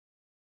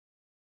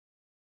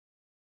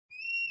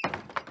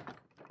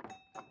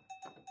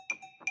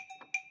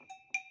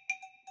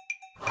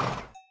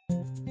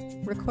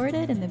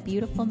recorded in the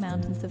beautiful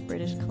mountains of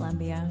British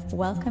Columbia.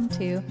 Welcome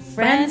to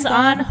Friends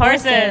on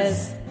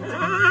Horses.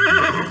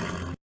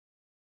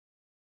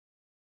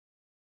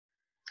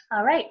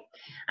 All right.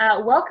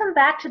 Welcome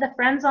back to the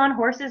Friends on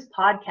Horses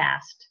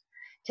podcast.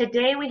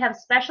 Today we have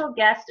special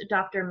guest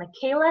Dr.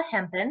 Michaela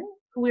Hempen,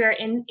 who we are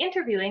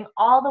interviewing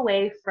all the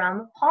way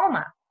from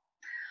Palma.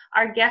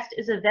 Our guest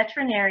is a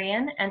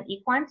veterinarian and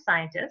equine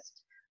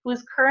scientist who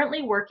is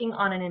currently working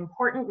on an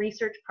important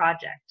research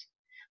project.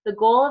 The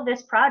goal of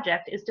this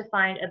project is to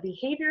find a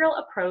behavioral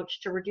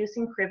approach to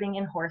reducing cribbing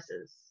in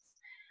horses.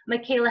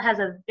 Michaela has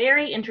a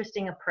very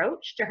interesting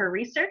approach to her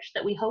research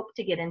that we hope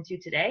to get into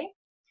today.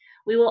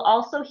 We will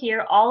also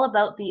hear all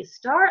about the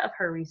star of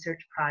her research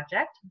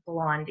project,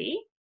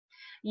 Blondie.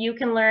 You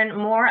can learn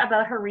more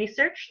about her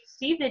research,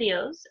 see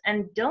videos,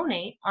 and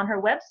donate on her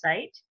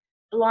website,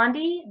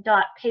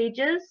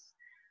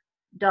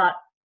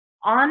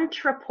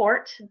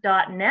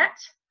 blondie.pages.entreport.net.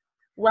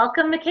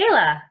 Welcome,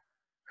 Michaela.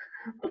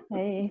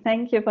 Hey,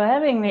 thank you for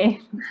having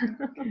me.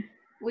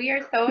 We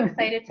are so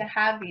excited to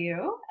have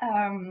you.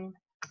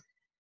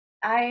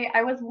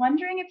 I was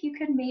wondering if you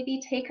could maybe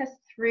take us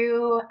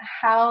through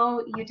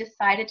how you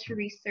decided to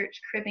research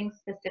cribbing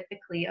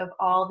specifically of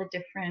all the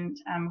different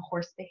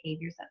horse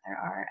behaviors that there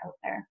are out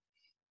there.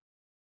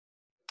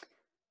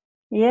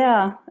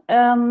 Yeah,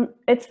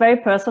 it's very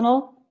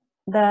personal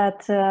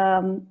that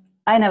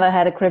I never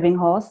had a cribbing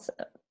horse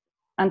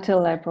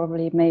until I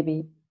probably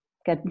maybe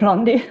get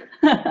Blondie.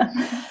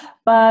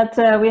 But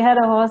we had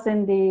a horse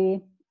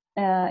in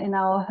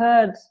our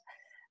herd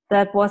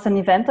that was an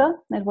eventer.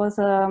 It was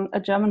a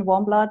German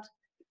warm blood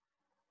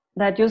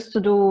that used to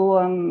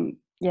do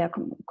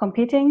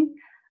competing,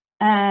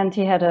 and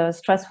he had a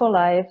stressful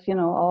life. You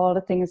know, all the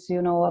things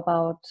you know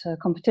about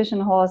competition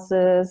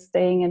horses,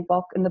 staying in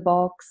the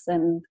box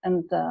and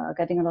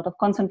getting a lot of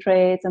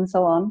concentrates and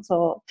so on.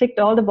 So ticked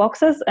all the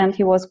boxes, and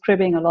he was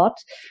cribbing a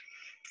lot.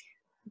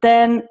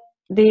 Then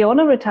the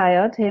owner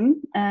retired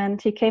him,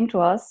 and he came to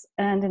us.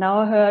 And in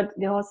our herd,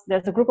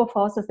 there's a group of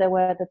horses. There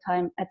were at the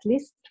time at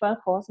least 12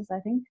 horses, I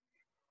think.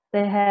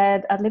 They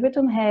had ad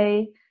libitum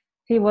hay.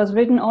 He was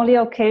ridden only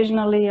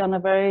occasionally on a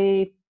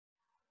very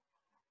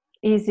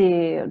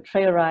easy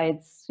trail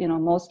rides, you know,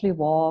 mostly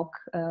walk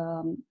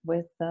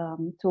with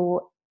two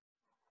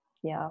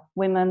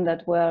women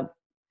that were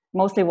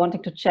mostly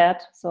wanting to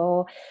chat.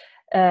 So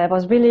it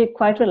was really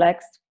quite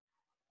relaxed.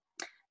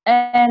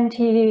 And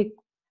he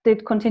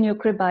did continue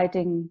crib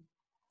biting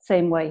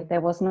same way.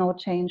 There was no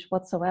change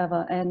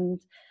whatsoever.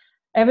 And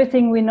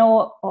everything we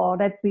know, or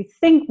that we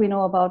think we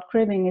know about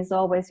cribbing, is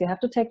always you have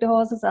to take the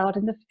horses out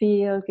in the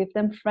field, give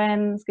them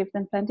friends, give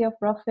them plenty of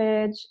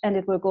roughage, and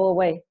it will go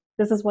away.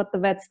 This is what the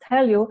vets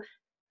tell you,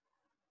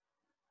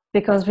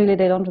 because really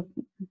they don't.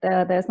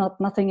 There's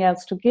nothing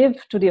else to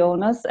give to the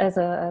owners as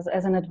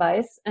an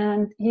advice.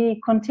 And he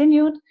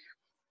continued.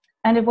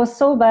 And it was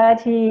so bad,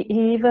 he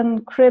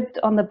even cribbed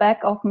on the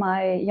back of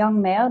my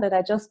young mare that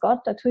I just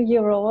got, a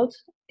 2-year-old.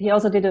 He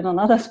also did it on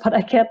others, but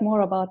I cared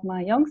more about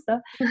my youngster.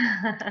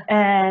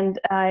 And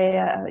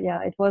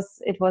it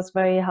was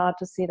very hard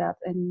to see that.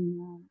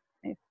 And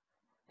if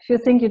you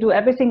think you do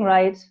everything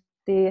right,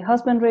 the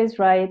husbandry is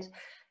right,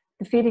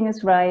 the feeding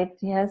is right,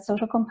 he has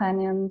social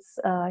companions,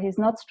 he's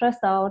not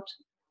stressed out,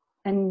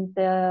 and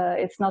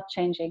it's not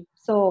changing.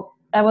 So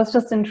I was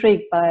just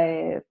intrigued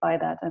by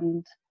that,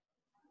 and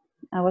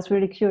I was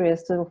really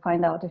curious to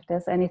find out if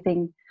there's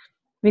anything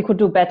we could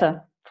do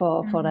better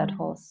for that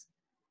horse.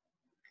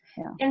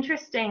 Yeah.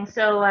 Interesting.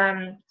 So,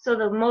 so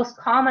the most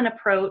common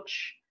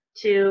approach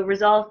to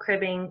resolve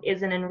cribbing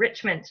is an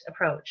enrichment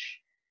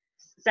approach,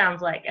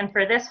 sounds like. And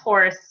for this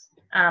horse,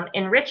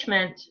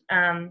 enrichment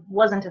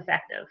wasn't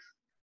effective.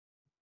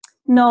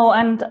 No,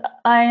 and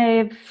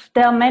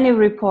there are many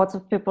reports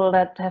of people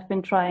that have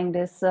been trying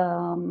this,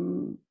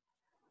 and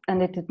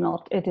it did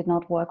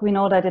not work. We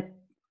know that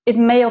it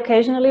may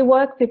occasionally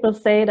work. People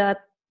say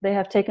that they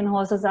have taken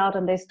horses out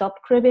and they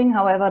stopped cribbing.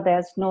 However,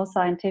 there's no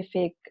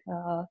scientific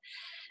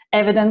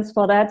evidence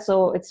for that.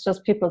 So it's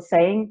just people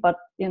saying, but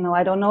you know,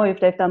 I don't know if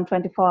they've done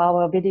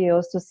 24-hour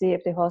videos to see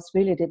if the horse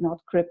really did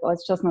not crib, or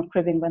it's just not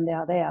cribbing when they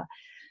are there.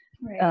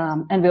 Right.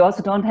 And we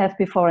also don't have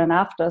before and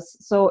afters.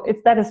 So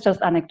that is just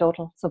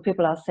anecdotal. So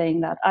people are saying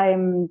that.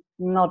 I'm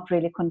not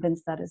really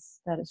convinced that is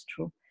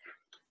true.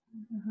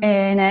 Mm-hmm.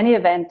 In any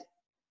event,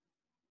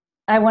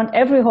 I want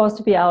every horse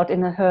to be out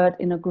in a herd,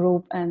 in a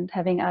group, and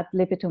having ad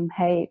libitum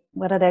hay,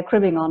 whether they're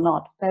cribbing or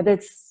not. That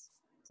is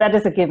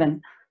a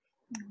given.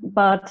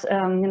 But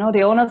you know,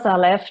 the owners are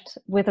left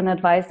with an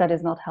advice that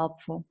is not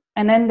helpful,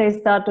 and then they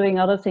start doing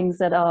other things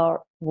that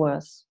are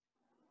worse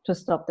to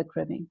stop the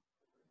cribbing.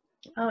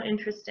 Oh,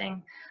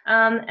 interesting.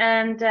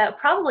 And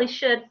probably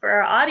should, for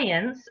our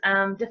audience,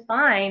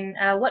 define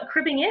what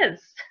cribbing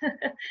is,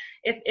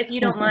 if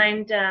you don't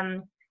mind.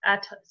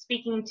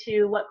 Speaking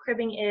to what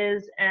cribbing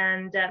is,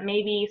 and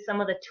maybe some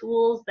of the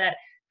tools that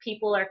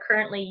people are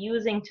currently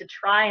using to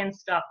try and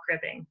stop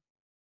cribbing.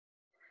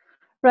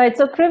 Right.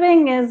 So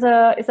cribbing is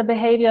a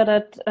behavior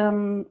that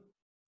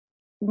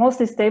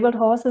mostly stabled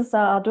horses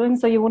are doing.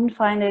 So you wouldn't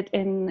find it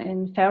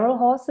in feral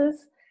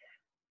horses,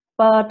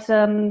 but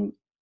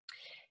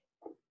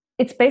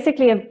it's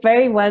basically a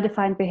very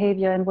well-defined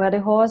behavior, and where the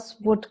horse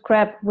would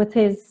grab with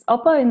his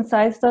upper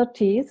incisor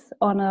teeth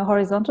on a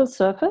horizontal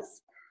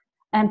surface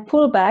and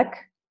pull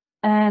back,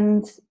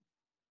 and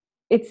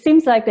it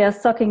seems like they're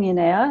sucking in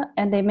air,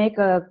 and they make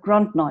a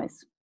grunt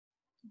noise.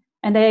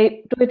 And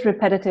they do it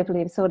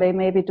repetitively, so they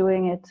may be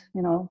doing it,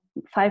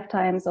 5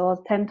 times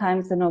or 10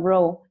 times in a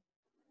row,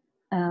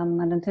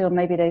 and until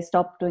maybe they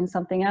stop doing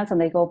something else and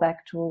they go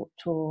back to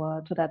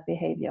that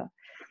behavior.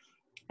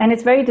 And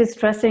it's very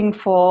distressing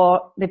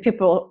for the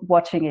people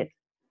watching it,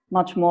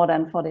 much more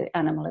than for the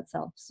animal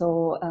itself.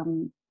 So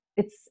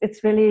it's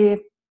very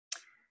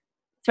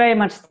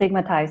much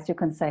stigmatized, you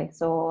can say.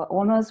 So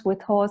owners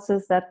with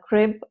horses that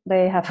crib,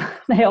 they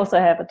also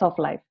have a tough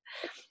life.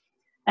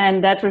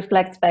 And that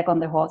reflects back on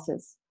the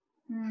horses,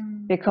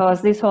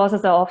 because these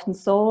horses are often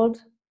sold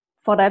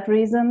for that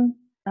reason.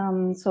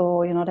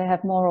 So, they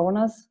have more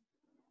owners.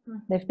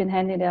 They've been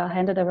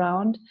handed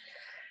around.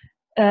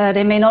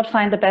 They may not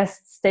find the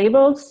best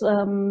stables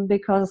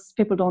because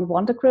people don't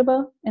want a cribber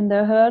in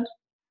their herd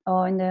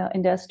or in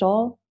their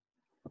stall.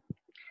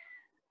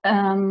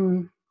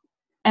 And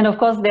of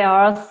course, there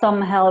are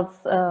some health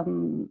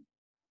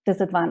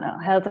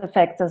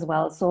effects as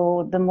well.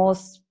 So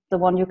the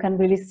one you can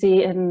really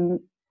see in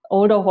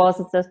older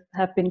horses that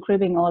have been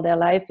cribbing all their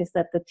life is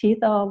that the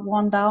teeth are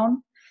worn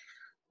down,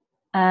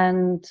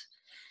 and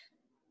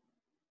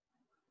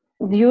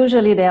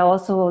usually they're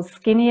also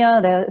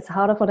skinnier. It's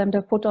harder for them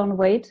to put on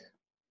weight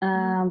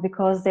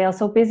because they are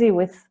so busy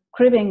with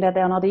cribbing that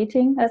they're not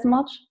eating as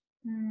much.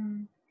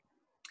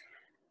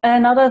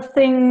 And other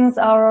things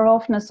are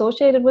often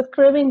associated with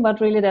cribbing,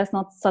 but really there's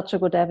not such a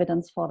good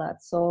evidence for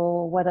that.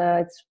 So whether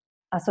it's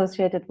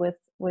associated with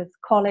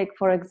colic,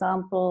 for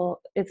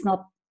example,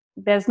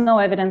 there's no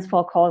evidence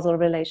for a causal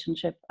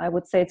relationship. I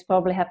would say it's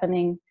probably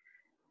happening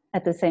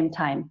at the same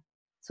time.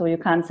 So you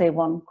can't say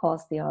one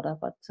caused the other,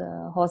 but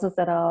horses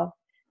that are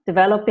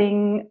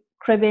developing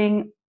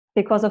cribbing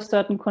because of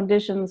certain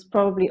conditions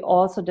probably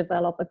also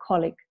develop a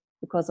colic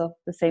because of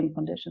the same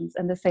conditions,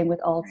 and the same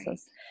with ulcers. Right.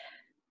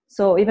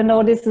 So even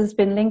though this has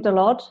been linked a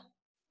lot,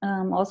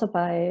 also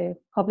by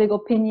public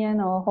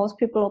opinion or horse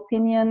people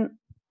opinion,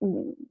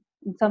 in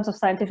terms of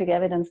scientific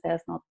evidence,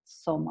 there's not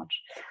so much.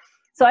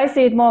 So I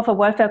see it more of a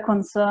welfare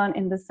concern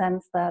in the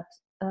sense that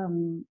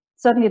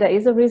certainly there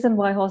is a reason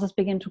why horses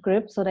begin to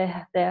crib. So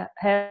there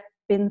have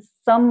been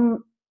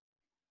some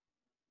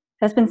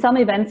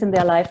events in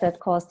their life that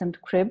caused them to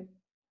crib,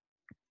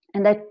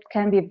 and that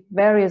can be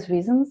various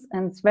reasons.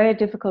 And it's very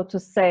difficult to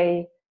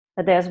say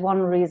that there's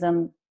one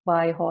reason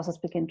why horses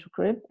begin to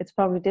crib. It's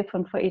probably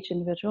different for each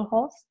individual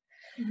horse.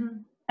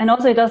 And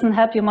also it doesn't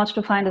help you much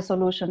to find a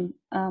solution.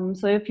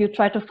 So if you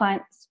try to find,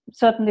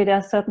 certainly there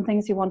are certain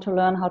things you want to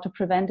learn how to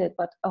prevent it,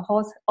 but a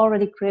horse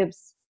already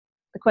cribs.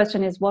 The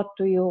question is, what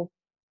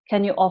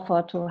can you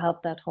offer to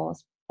help that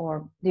horse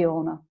or the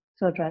owner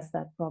to address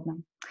that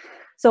problem?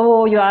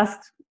 So you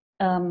asked,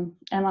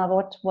 Emma,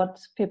 what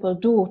people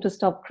do to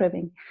stop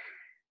cribbing.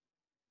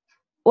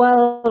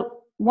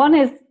 Well, one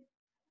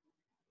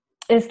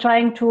is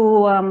trying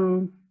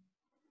to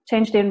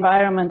change the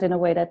environment in a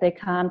way that they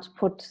can't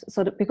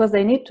because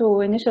they need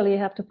to initially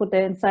have to put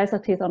their incisor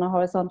teeth on a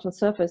horizontal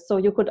surface. So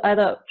you could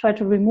either try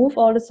to remove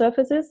all the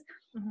surfaces,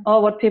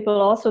 or what people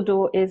also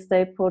do is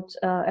they put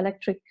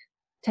electric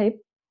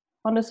tape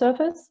on the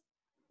surface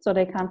so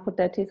they can't put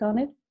their teeth on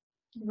it.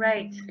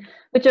 Right.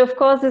 Which of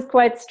course is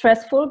quite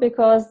stressful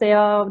because they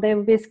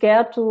will be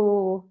scared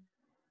to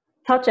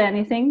touch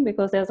anything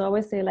because there's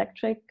always the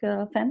electric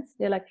fence,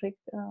 the electric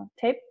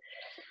tape.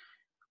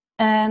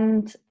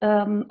 And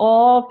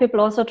or people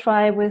also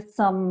try with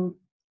some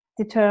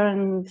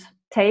deterrent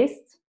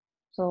taste.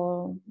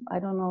 So I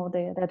don't know,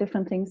 there are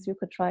different things you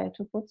could try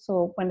to put.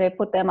 So when they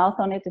put their mouth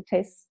on it, it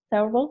tastes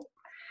terrible.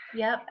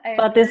 Yep, I've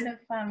heard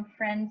of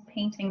friends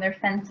painting their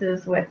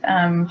fences with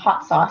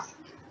hot sauce.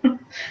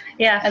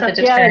 Yeah, as a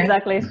deterrent. Yeah,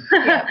 exactly.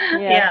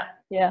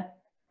 Yeah.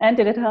 And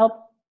did it help?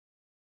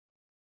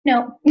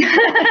 No.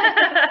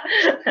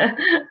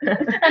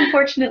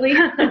 Unfortunately.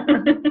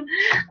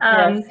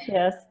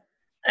 Yes.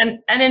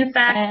 And in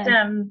fact,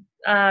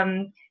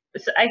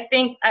 so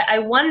I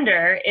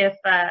wonder if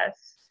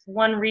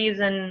one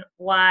reason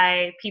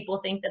why people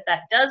think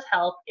that does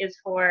help is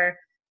for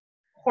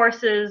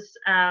horses,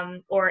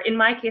 or in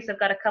my case, I've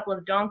got a couple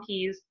of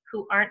donkeys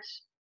who aren't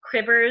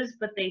cribbers,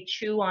 but they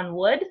chew on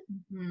wood.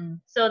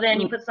 So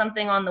then you put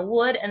something on the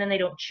wood and then they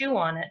don't chew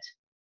on it,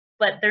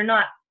 but they're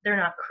not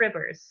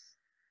cribbers.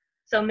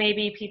 So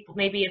maybe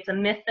it's a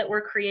myth that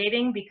we're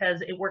creating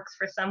because it works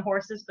for some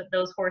horses, but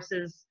those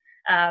horses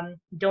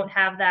don't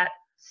have that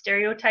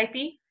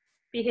stereotypy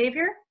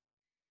behavior.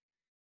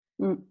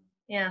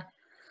 Yeah,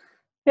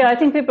 I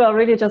think people are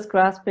really just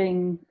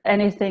grasping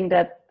anything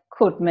that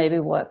could maybe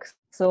work.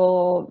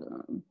 So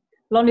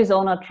Blondie's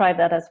owner tried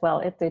that as well.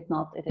 It did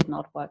not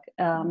work.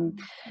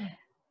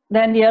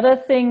 Then the other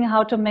thing,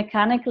 how to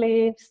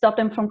mechanically stop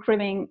them from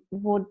cribbing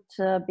would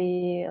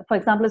be, for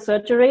example,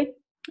 surgery.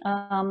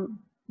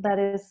 That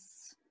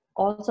is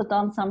also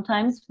done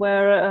sometimes,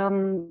 where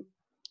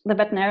the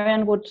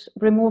veterinarian would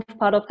remove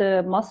part of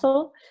the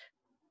muscle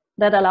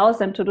that allows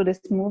them to do this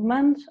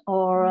movement,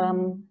 or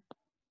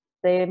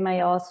they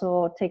may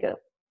also take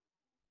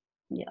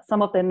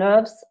some of the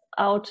nerves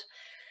out.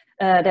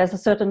 There's a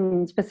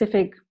certain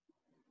specific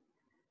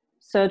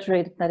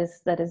surgery that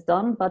is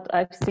done, but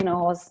I've seen a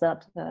horse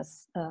that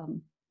has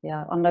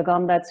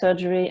undergone that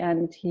surgery,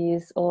 and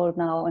he's old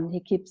now and he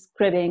keeps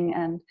cribbing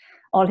and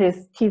all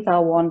his teeth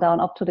are worn down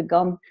up to the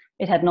gum.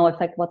 It had no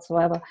effect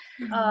whatsoever.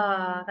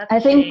 That's I a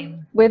think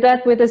shame. with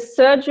the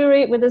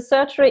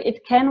surgery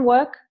it can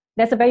work.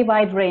 There's a very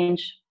wide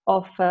range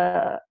of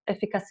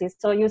efficacy.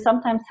 So you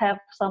sometimes have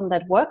some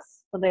that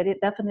works, so they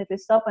definitely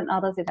stop, and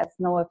others it has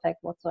no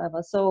effect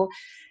whatsoever. So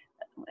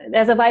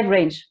there's a wide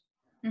range.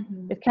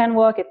 It can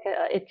work,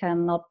 it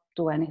cannot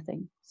do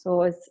anything.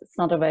 So it's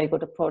not a very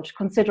good approach,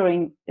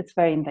 considering it's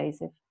very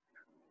invasive.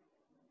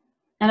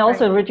 And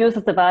also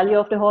reduces the value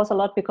of the horse a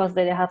lot, because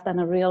they have then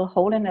a real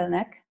hole in their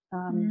neck.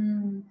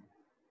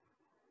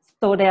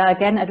 So they are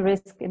again at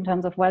risk in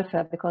terms of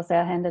welfare, because they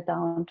are handed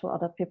down to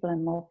other people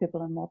and more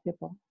people and more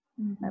people,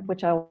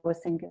 which I always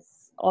think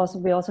is also,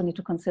 we also need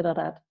to consider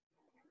that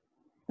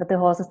the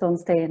horses don't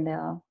stay in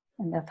their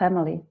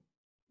family.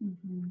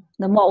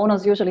 The more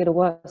owners, usually the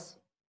worse.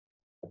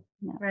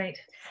 Yeah. Right.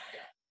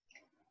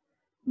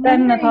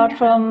 Then apart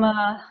from,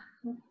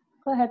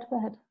 go ahead.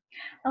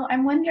 Oh,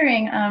 I'm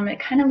wondering, it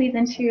kind of leads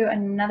into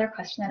another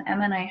question that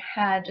Emma and I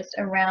had just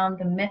around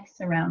the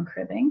myths around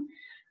cribbing.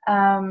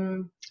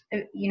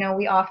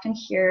 We often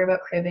hear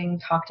about cribbing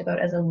talked about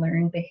as a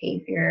learned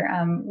behavior.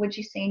 Would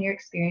you say in your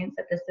experience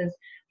that this is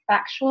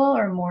factual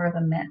or more of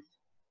a myth?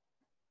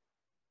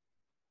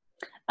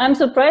 I'm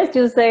surprised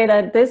you say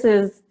that this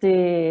is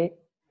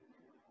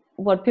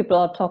what people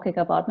are talking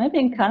about. Maybe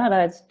in Canada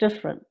it's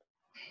different.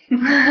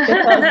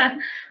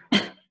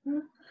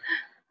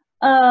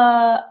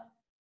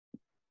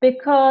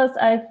 Because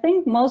I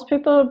think most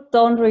people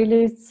don't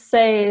really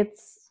say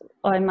it's,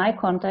 or in my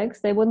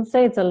context, they wouldn't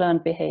say it's a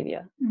learned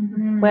behavior.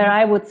 Where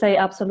I would say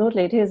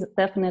absolutely, it is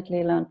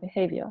definitely learned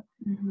behavior.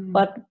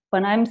 But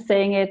when I'm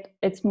saying it,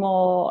 it's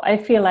more, I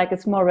feel like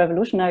it's more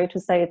revolutionary to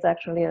say it's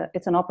actually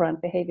it's an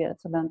operant behavior,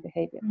 it's a learned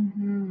behavior.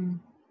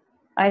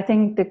 I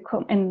think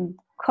in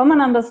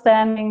common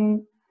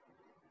understanding,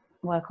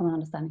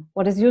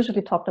 what is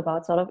usually talked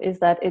about sort of is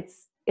that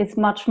it's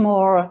much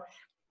more,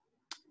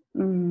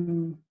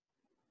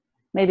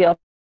 maybe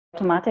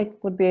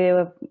automatic would be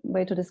a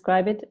way to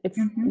describe it. It's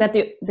that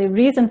the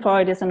reason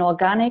for it is an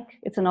organic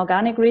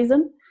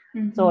reason.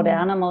 So the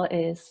animal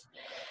has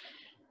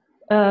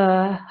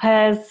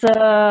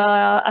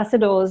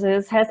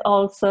acidosis, has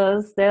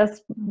ulcers,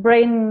 there's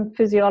brain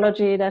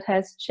physiology that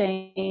has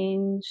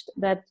changed,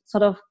 that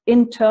sort of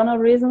internal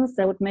reasons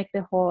that would make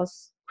the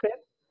horse crib.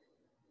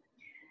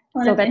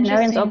 Well, so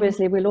veterinarians,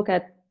 obviously, we look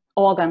at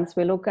organs,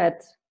 we look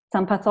at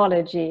some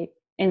pathology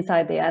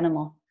inside the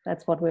animal.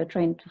 That's what we're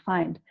trained to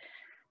find.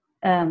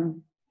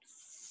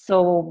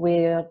 So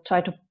we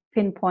try to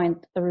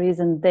pinpoint a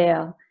reason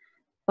there.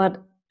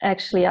 But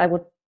actually, I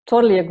would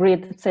totally agree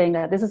with saying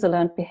that this is a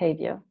learned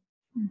behavior.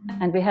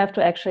 And we have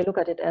to actually look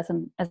at it as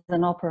an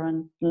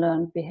operant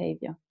learned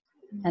behavior.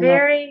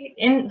 Very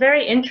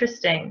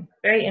interesting.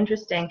 Very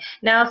interesting.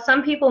 Now,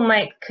 some people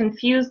might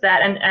confuse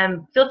that,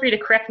 and feel free to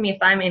correct me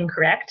if I'm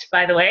incorrect,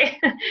 by the way.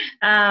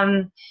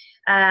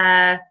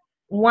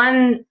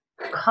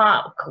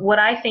 What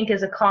I think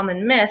is a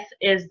common myth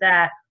is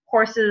that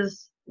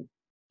horses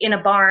in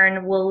a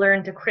barn will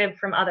learn to crib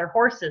from other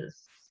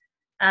horses,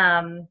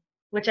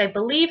 which I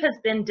believe has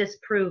been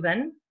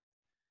disproven.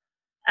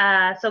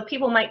 So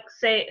people might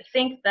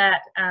think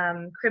that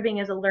cribbing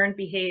is a learned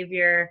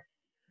behavior,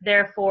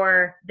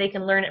 therefore they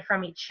can learn it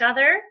from each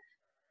other,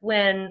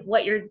 when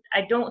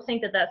I don't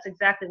think that that's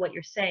exactly what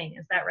you're saying.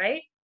 Is that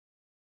right?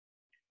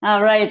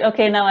 All right.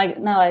 Okay. Now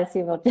I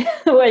see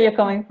where you're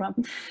coming from.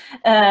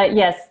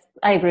 Yes,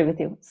 I agree with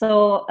you.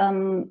 So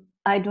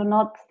I do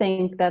not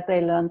think that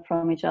they learn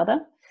from each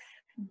other.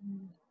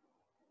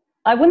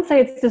 I wouldn't say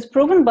it's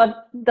disproven,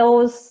 but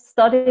those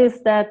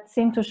studies that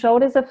seem to show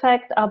this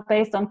effect are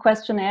based on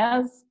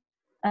questionnaires.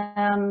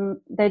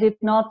 They did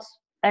not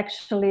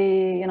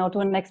actually, do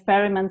an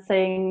experiment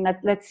saying that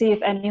let's see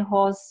if any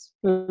horse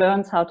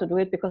learns how to do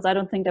it, because I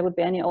don't think there would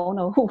be any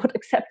owner who would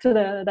accept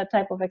that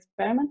type of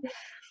experiment.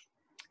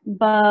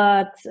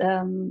 But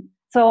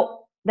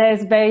so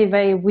there's very,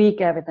 very weak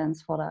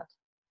evidence for that.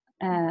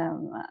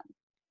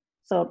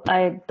 So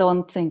I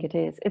don't think it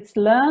is. It's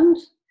learned.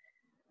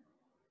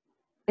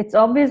 It's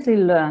obviously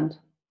learned.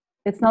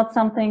 It's not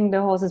something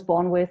the horse is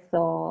born with,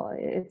 or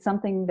it's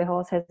something the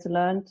horse has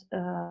learned.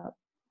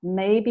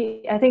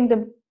 Maybe, I think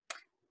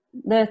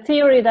the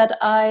theory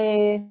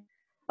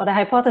or the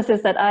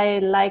hypothesis that I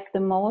like the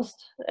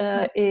most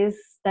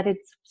is that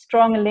it's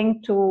strongly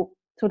linked to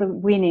the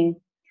weaning.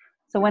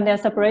 So when they're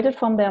separated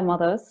from their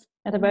mothers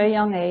at a very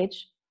young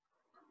age,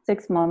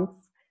 6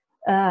 months,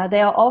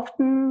 they are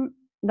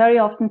very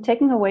often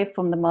taken away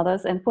from the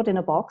mothers and put in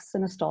a box,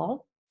 in a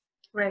stall.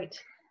 Right.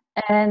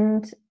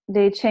 and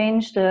they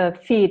change the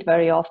feed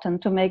very often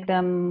to make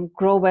them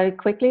grow very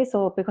quickly.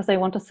 So because they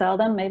want to sell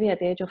them maybe at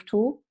the age of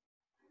 2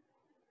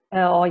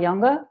 or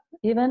younger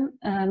even.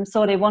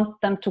 So they want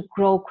them to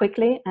grow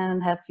quickly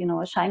and have,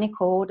 a shiny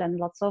coat and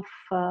lots of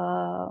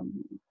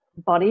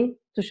body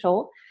to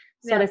show.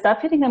 So they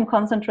start feeding them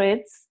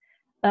concentrates.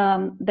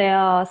 They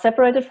are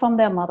separated from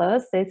their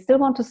mothers. They still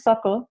want to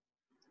suckle,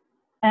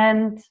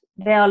 and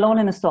they are alone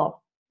in a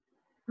stall.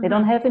 They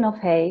don't have enough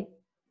hay.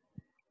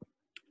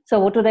 So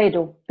what do?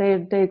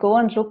 They go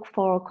and look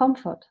for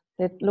comfort.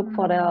 They look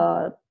for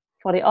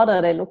the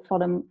other. They look for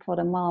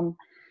the mom.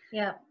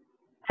 Yeah.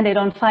 And they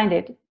don't find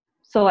it.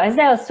 So as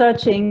they are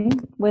searching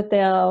with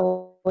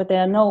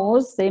their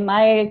nose, they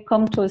might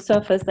come to a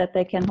surface that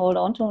they can hold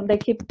on to, and they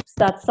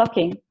start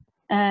sucking,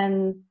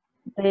 and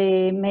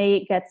they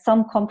may get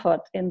some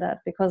comfort in that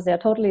because they're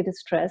totally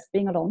distressed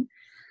being alone,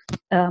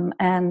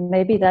 and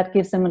maybe that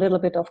gives them a little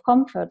bit of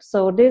comfort.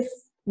 So this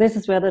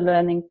is where the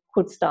learning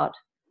could start.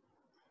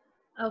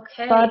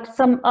 Okay. But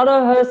some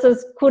other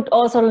horses could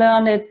also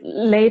learn it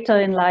later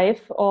in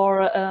life,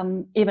 or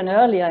even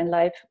earlier in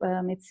life.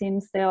 It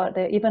seems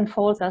they even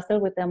foals are still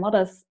with their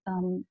mothers.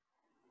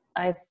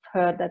 I've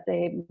heard that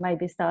they might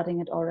be starting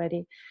it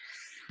already.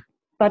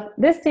 But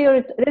this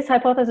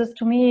hypothesis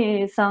to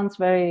me sounds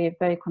very,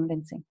 very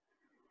convincing.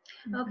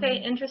 Okay,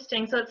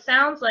 interesting. So it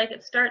sounds like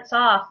it starts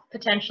off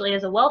potentially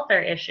as a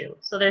welfare issue.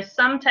 So there's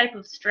some type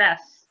of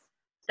stress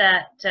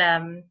that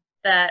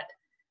that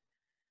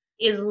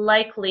is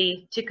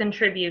likely to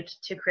contribute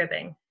to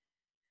cribbing,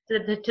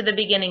 to the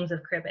beginnings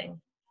of cribbing.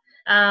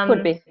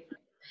 Could be.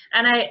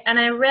 And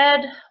I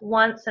read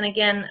once, and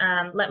again,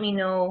 let me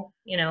know,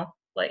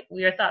 what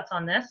your thoughts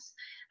on this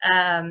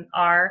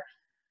are,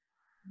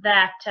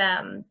 that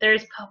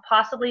there's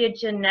possibly a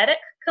genetic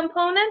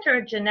component or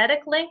a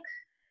genetic link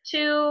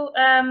to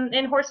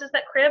in horses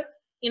that crib.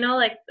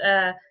 Like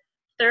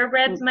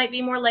thoroughbreds might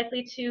be more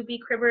likely to be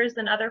cribbers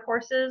than other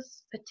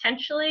horses,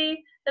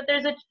 potentially, that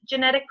there's a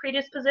genetic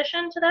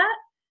predisposition to that?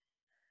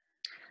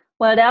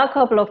 Well, there are a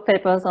couple of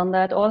papers on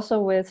that also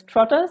with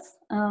trotters.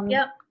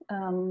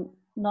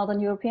 Northern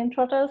European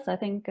trotters, I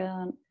think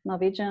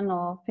Norwegian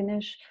or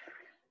Finnish.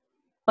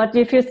 But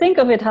if you think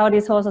of it, how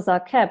these horses are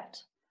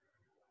kept,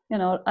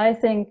 I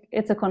think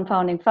it's a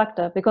confounding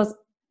factor, because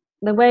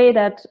the way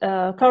that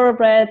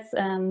thoroughbreds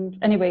and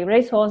anyway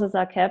race horses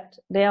are kept,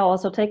 they are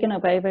also taken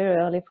away very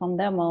early from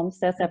their moms.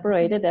 They're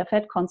separated, they're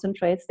fed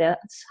concentrates, they're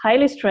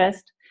highly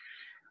stressed.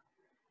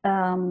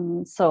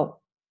 So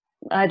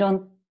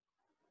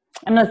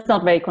it's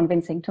not very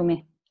convincing to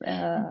me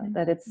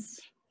that it's.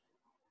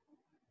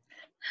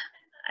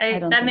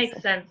 That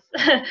makes sense.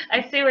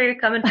 I see where you're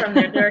coming from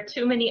there. There are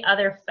too many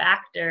other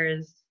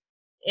factors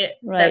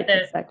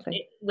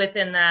exactly.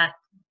 Within that,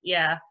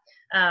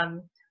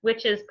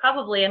 which is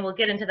probably, and we'll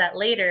get into that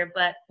later,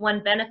 but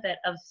one benefit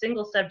of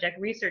single subject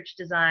research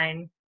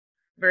design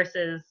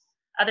versus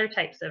other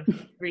types of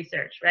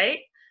research, right?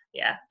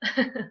 Yeah.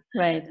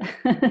 Right.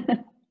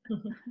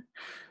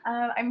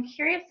 I'm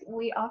curious,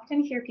 we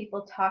often hear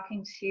people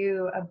talking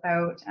too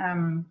about,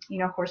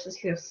 horses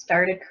who have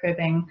started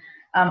cribbing,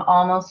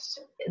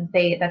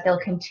 that they'll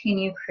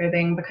continue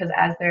cribbing because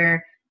as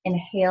they're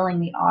inhaling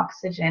the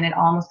oxygen, it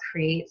almost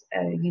creates a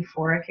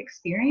euphoric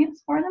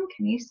experience for them.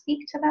 Can you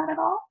speak to that at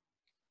all?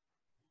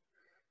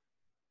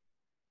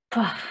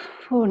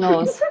 Who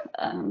knows?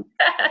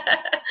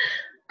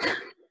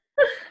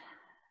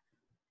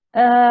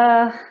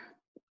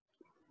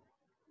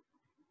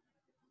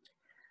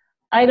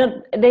 I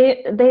don't.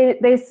 They.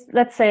 Let's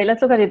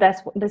look at it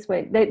this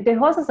way. The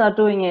horses are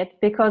doing it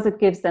because it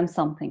gives them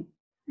something,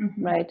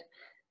 right?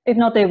 If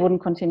not, they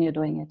wouldn't continue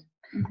doing it.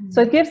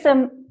 So it gives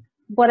them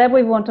whatever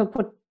we want to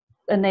put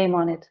a name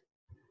on it.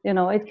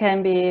 It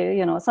can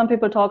be. Some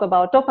people talk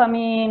about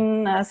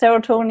dopamine,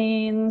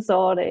 serotonins,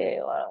 or the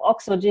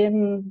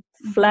oxygen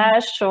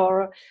flash,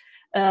 or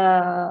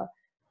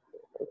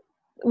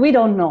we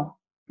don't know.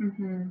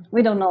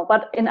 We don't know,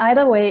 but in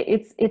either way,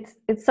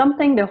 it's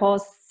something the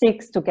horse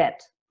seeks to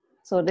get.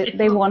 So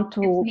they want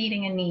to. It's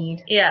meeting a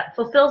need. Yeah,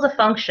 fulfills a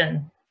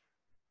function.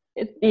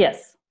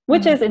 Yes,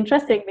 which is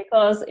interesting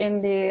because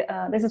in the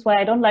this is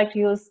why I don't like to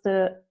use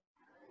the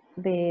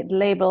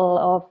label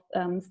of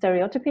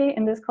stereotypy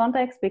in this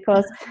context,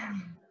 because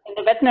in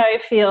the veterinary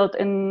field,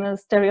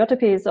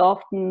 stereotypy is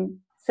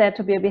often said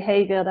to be a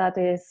behavior that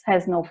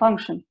has no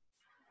function.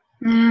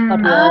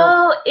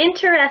 Oh,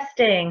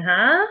 interesting,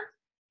 huh?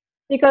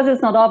 Because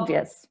it's not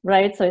obvious,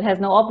 right? So it has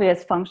no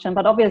obvious function,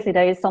 but obviously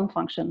there is some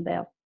function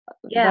there.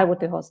 Yeah. Why would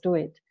the horse do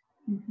it?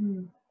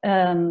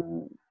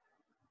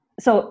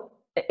 So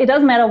it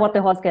doesn't matter what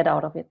the horse gets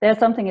out of it. There's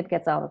something it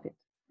gets out of it.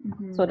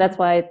 So that's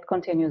why it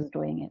continues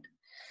doing it.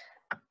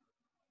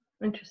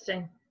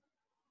 Interesting.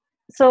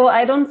 So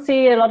I don't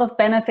see a lot of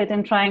benefit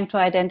in trying to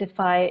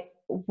identify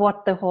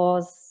what the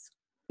horse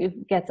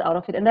gets out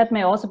of it. And that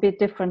may also be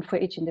different for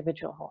each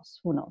individual horse.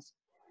 Who knows?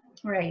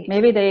 Right.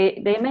 Maybe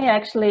they may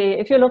actually,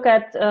 if you look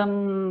at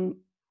the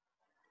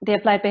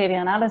applied behavior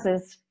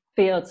analysis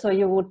field, so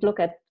you would look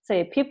at,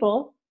 say,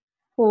 people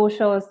who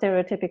show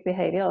stereotypic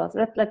behavior.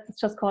 Let's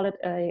just call it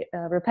a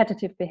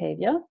repetitive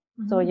behavior.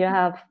 Mm-hmm. So you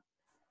have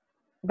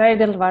very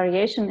little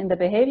variation in the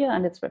behavior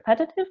and it's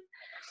repetitive.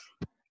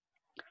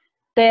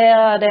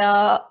 There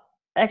are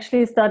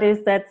actually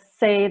studies that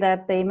say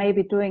that they may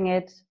be doing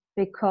it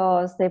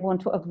because they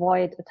want to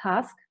avoid a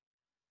task.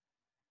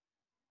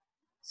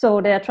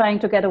 So they're trying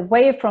to get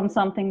away from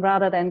something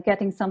rather than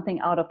getting something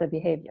out of the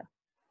behavior.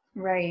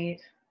 Right.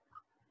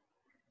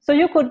 So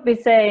you could be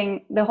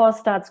saying the horse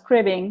starts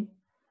cribbing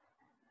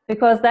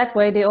because that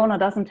way the owner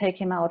doesn't take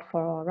him out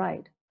for a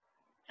ride.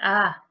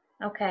 Ah,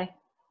 okay.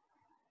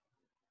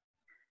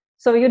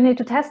 So you need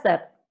to test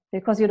that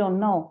because you don't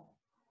know.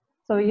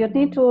 So you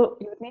need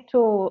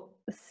to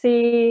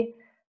see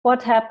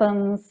what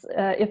happens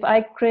if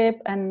I crib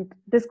and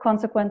this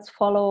consequence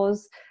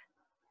follows.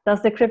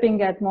 Does the cribbing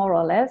get more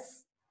or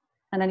less?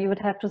 And then you would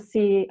have to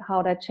see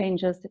how that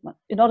changes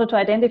in order to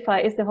identify,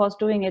 is the horse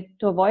doing it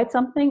to avoid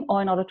something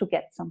or in order to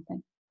get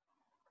something?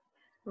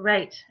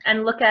 Right.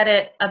 And look at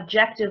it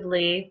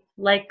objectively,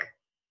 like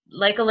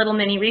a little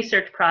mini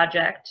research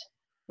project,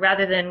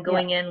 rather than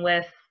going in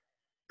with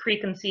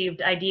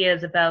preconceived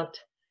ideas about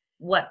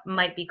what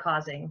might be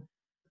causing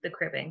the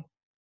cribbing.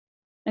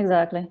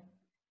 Exactly.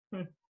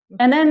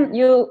 And then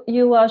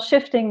you are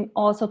shifting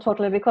also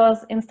totally,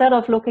 because instead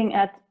of looking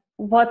at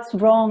what's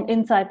wrong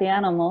inside the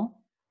animal,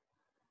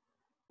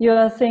 you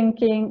are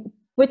thinking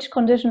which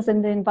conditions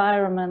in the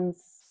environment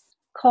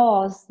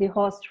cause the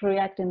horse to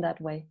react in that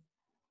way.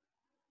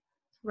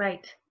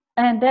 Right.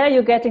 And there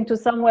you're getting to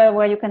somewhere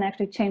where you can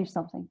actually change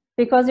something,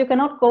 because you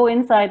cannot go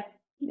inside,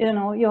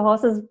 your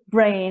horse's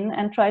brain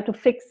and try to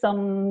fix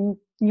some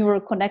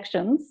neural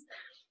connections.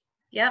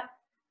 Yep.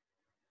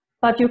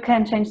 But you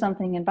can change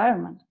something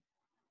environment.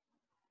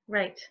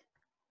 Right.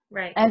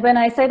 Right. And when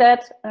I say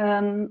that,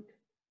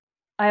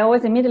 I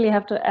always immediately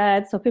have to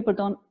add, so people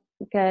don't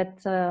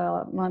get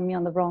me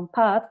on the wrong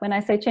path. When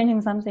I say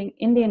changing something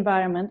in the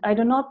environment, I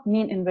do not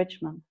mean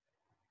enrichment.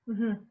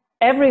 Mm-hmm.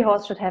 Every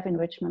horse should have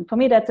enrichment. For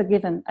me, that's a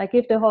given. I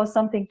give the horse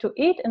something to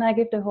eat and I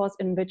give the horse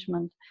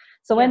enrichment.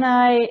 So when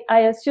I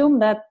assume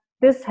that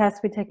this has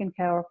to be taken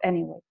care of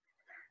anyway.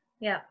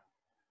 Yeah.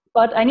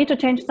 But I need to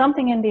change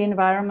something in the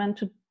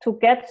environment to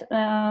get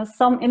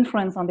some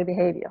influence on the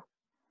behavior.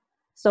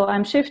 So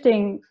I'm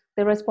shifting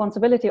the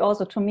responsibility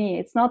also to me.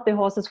 It's not the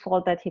horse's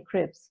fault that he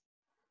cribs.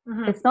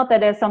 Mm-hmm. It's not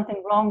that there's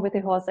something wrong with the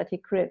horse that he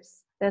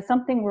cribs. There's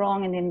something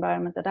wrong in the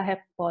environment that I have,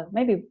 well,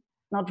 maybe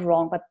not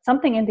wrong, but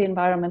something in the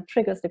environment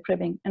triggers the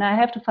cribbing, and I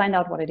have to find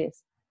out what it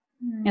is.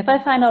 Mm-hmm. If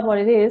I find out what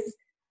it is,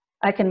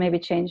 I can maybe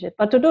change it.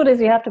 But to do this,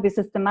 you have to be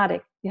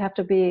systematic. You have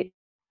to be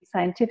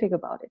scientific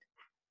about it.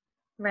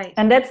 Right.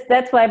 And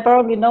that's why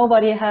probably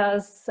nobody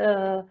has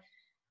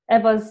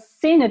ever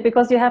seen it,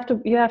 because you have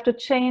to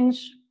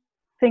change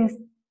things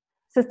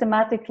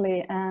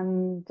systematically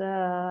and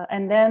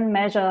then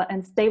measure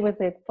and stay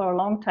with it for a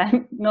long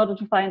time in order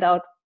to find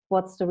out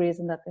what's the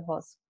reason that the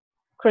horse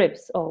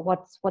cribs or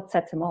what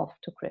sets him off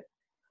to crib.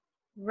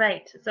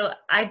 Right. So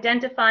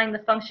identifying the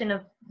function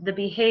of the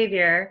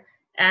behavior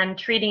and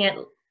treating it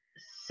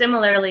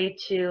similarly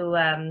to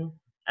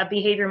a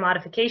behavior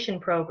modification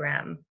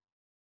program,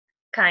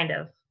 kind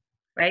of,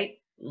 right?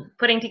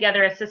 Putting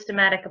together a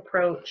systematic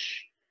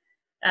approach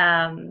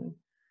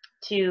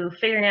to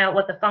figuring out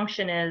what the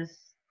function is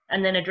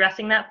and then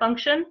addressing that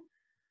function?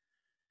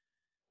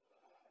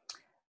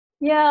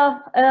 Yeah,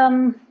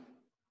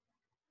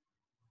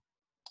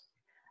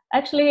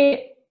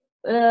 actually,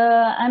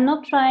 I'm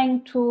not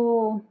trying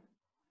to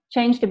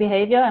change the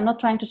behavior. I'm not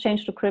trying to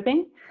change the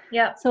cribbing.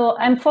 Yeah. So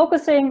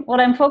what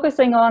I'm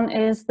focusing on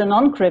is the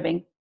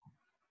non-cribbing.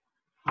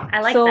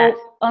 I like that.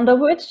 So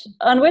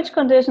on which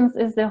conditions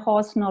is the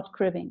horse not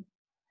cribbing?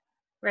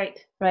 Right.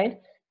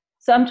 Right.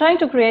 So I'm trying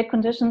to create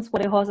conditions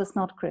where the horse is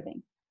not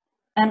cribbing.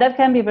 And that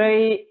can be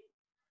very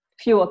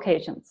few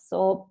occasions.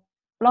 So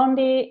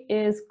Blondie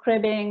is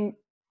cribbing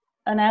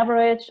an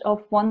average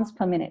of once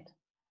per minute.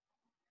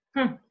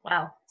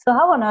 Wow. So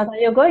how on earth are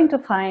you going to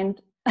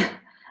find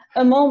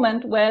a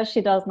moment where she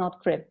does not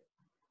crib?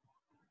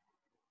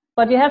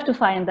 But you have to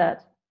find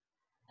that.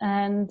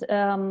 And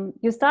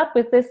you start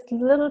with this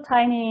little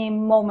tiny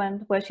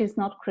moment where she's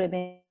not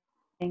cribbing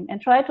and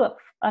try to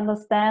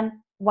understand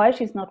why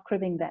she's not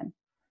cribbing then.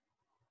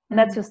 And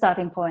that's your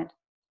starting point.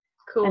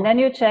 Cool. And then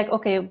you check,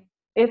 okay,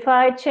 if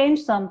I change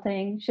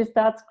something, she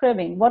starts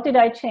cribbing. What did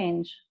I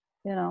change?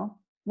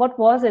 What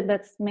was it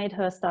that's made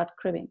her start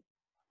cribbing?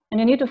 And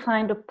you need to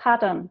find a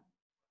pattern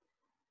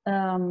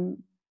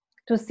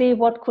to see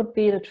what could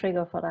be the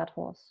trigger for that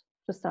horse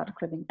to start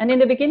cribbing. And in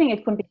the beginning,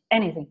 it could be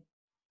anything.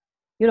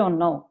 You don't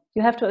know.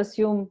 You have to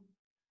assume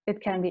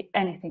it can be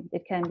anything.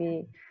 It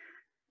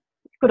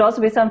could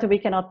also be something we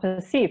cannot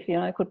perceive.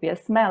 It could be a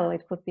smell.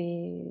 It could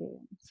be.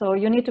 So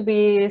you need to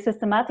be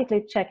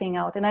systematically checking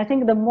out. And I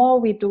think the more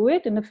we do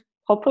it,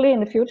 hopefully in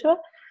the future,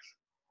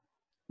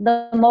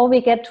 the more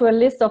we get to a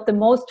list of the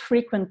most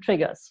frequent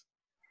triggers.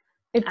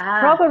 It's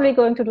probably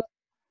going to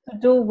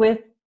do with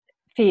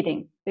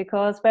feeding,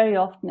 because very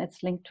often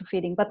it's linked to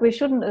feeding. But we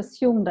shouldn't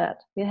assume that.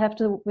 We have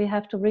to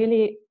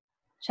really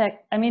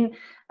check. I mean,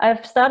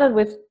 I've started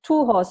with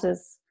 2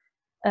 horses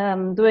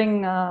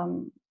doing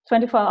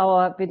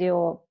 24-hour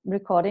video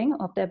recording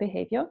of their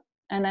behavior.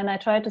 And then I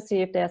tried to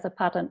see if there's a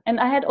pattern. And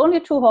I had only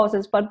 2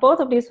 horses, but both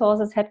of these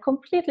horses had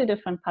completely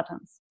different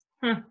patterns.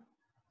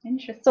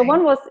 Interesting. So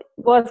one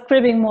was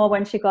cribbing more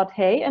when she got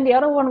hay, and the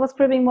other one was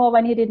cribbing more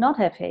when he did not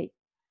have hay.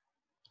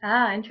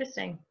 Ah,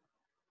 interesting.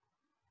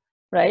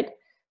 Right?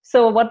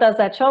 So what does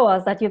that show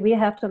us? That we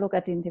have to look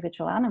at the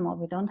individual animal.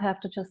 We don't have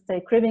to just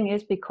say cribbing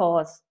is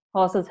because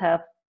horses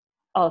have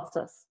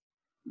ulcers.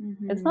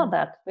 It's not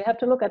that. We have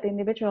to look at the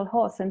individual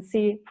horse and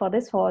see for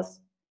this horse,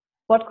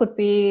 what could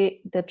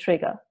be the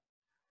trigger.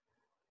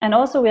 And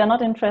also we are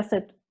not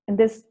interested in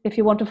this, if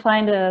you want to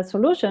find a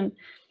solution,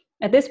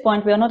 at this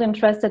point we are not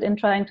interested in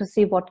trying to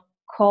see what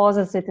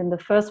causes it in the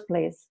first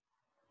place.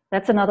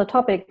 That's another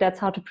topic, that's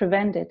how to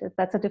prevent it.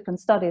 That's a different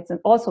study, it's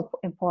also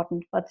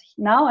important. But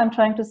now I'm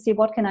trying to see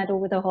what can I do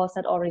with a horse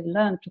that already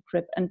learned to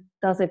crib and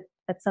does it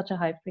at such a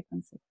high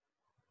frequency.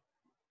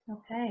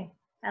 Okay,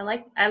 I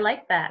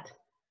like that.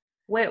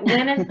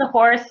 When is the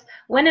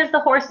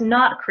horse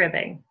not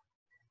cribbing?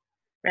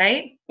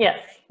 Right? Yes.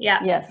 Yeah.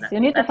 Yes. You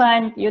need to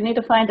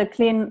find a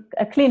clean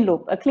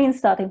loop, a clean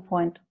starting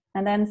point,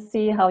 and then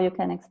see how you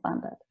can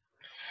expand that.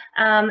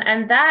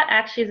 And that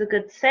actually is a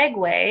good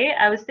segue.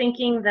 I was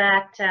thinking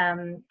that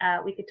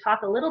we could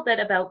talk a little bit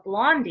about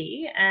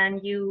Blondie, and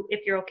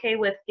if you're okay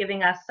with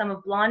giving us some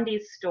of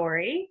Blondie's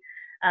story,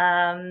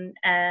 and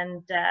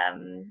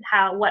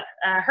what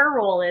her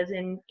role is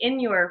in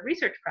your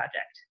research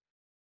project.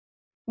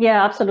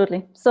 Yeah,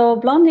 absolutely. So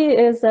Blondie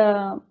is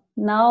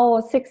now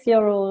a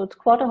 6-year-old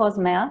quarter horse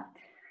mare,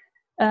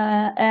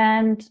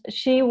 and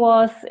she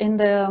was in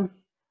the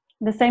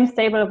same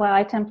stable where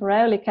I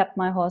temporarily kept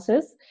my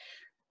horses.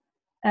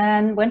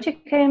 And when she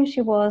came,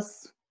 she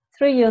was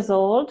 3 years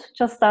old,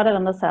 just started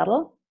on the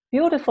saddle.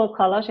 Beautiful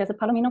color. She has a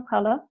palomino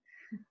color.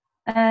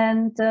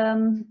 And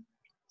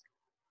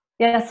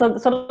yeah, so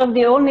sort of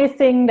the only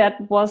thing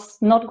that was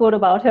not good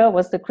about her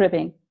was the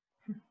cribbing.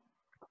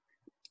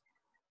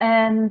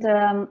 And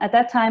at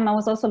that time, I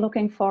was also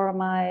looking for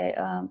my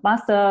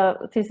master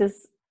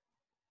thesis.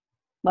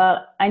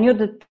 Well, I knew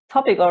the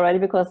topic already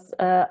because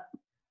I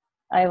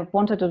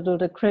wanted to do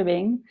the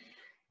cribbing.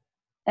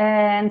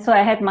 And so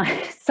I had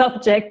my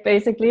subject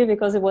basically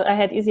because I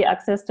had easy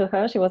access to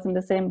her. She was in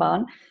the same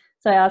barn.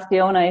 So I asked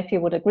the owner if he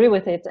would agree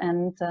with it.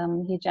 And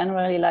he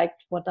generally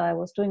liked what I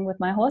was doing with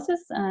my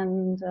horses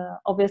and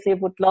obviously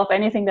would love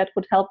anything that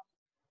could help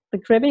the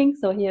cribbing.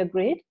 So he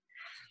agreed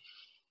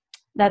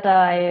that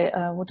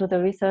I would do the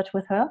research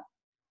with her.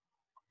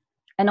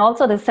 And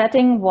also the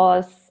setting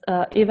was,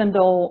 even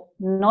though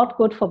not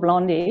good for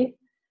Blondie,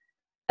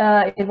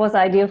 it was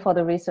ideal for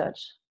the research.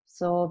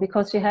 So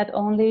because she had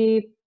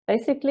only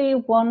basically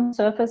one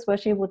surface where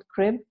she would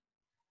crib,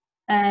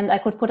 and I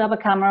could put up a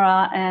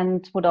camera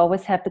and would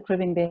always have the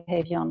cribbing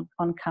behavior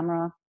on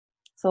camera.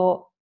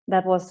 So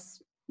that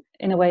was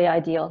in a way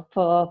ideal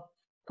for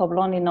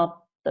Blondie,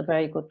 not a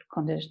very good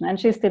condition. And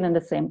she's still in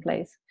the same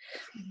place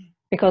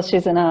because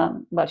she's in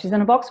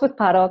a box with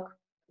paddock.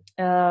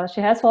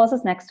 She has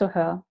horses next to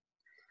her,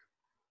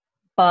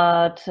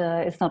 but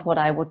it's not what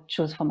I would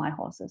choose for my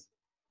horses.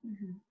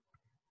 Mm-hmm.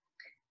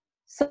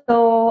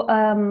 So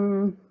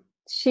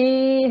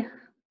she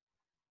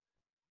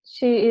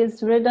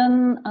is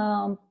ridden.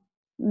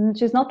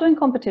 She's not doing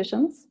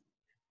competitions,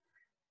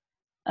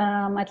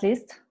 at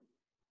least.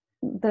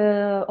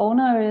 The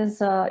owner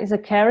is a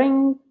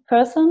caring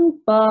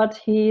person, but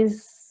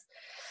he's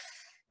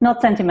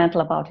not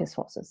sentimental about his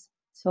horses.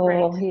 So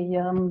right.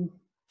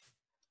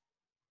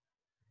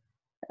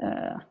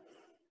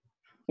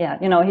 Yeah,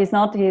 you know, he's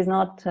not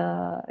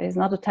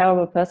a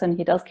terrible person.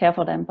 He does care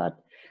for them, but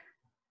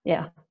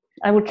yeah,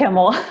 I would care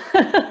more.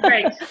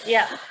 Right.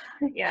 Yeah.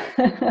 Yeah.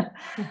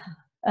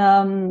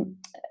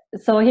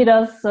 So he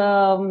does.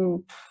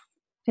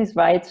 He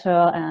rides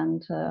her,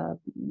 and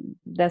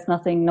there's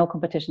no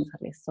competitions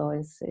at least. So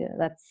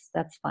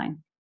that's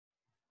fine.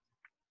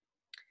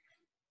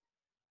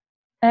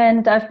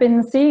 And I've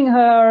been seeing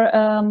her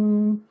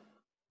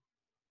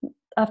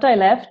after I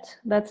left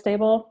that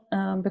stable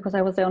because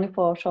I was there only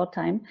for a short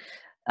time.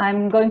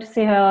 I'm going to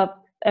see her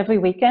every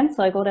weekend,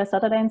 so I go there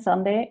Saturday and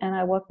Sunday, and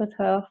I work with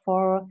her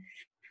for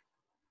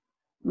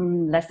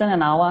less than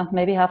an hour,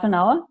 maybe half an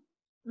hour,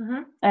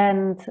 mm-hmm.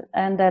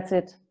 and that's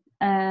it.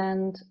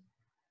 And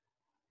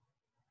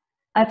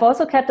I've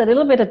also kept a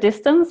little bit of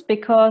distance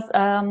because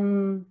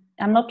I'm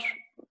not,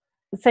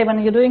 say when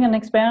you're doing an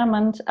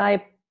experiment,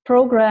 I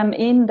program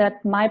in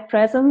that my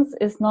presence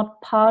is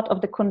not part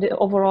of the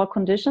overall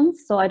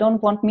conditions. So I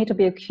don't want me to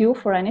be a cue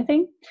for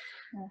anything.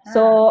 Uh-huh.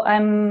 So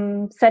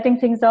I'm setting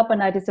things up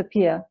and I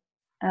disappear.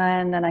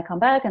 And then I come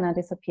back and I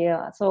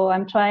disappear. So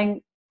I'm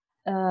trying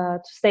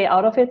to stay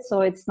out of it.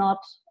 So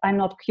I'm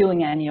not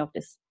cueing any of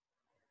this.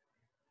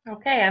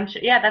 Okay, I'm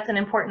sure. Yeah, that's an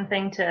important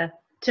thing to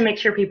make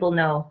sure people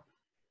know.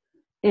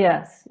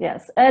 Yes.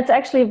 It's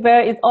actually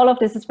all of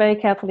this is very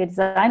carefully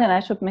designed, and I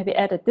should maybe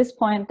add at this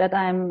point that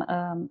I'm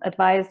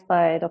advised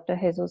by Dr.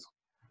 Jesus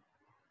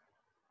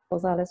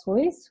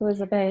Rosales-Ruiz, who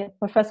is a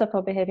professor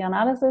for behavior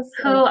analysis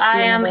Who at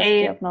the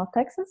University of North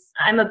Texas.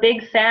 I'm a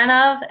big fan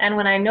of, and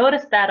when I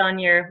noticed that on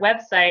your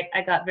website,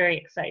 I got very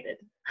excited.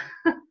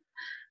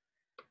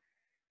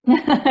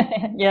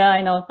 Yeah,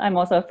 I know. I'm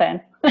also a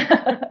fan.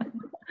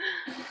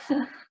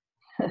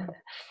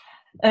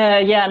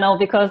 Yeah, no,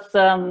 because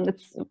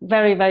it's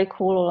very, very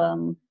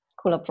cool,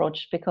 cool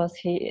approach. Because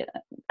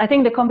I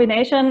think the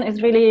combination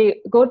is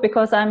really good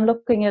because I'm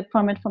looking at it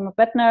from a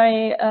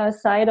veterinary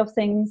side of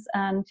things,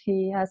 and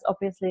he has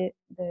obviously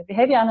the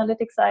behavior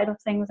analytic side of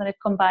things, and it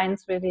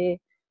combines really,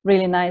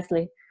 really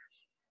nicely.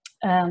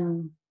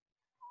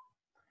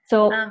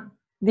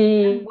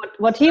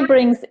 What he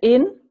brings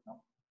in.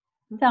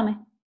 Tell me.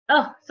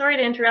 Oh, sorry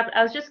to interrupt.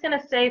 I was just going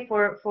to say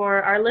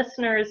for our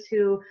listeners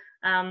who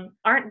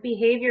aren't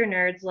behavior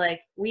nerds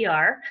like we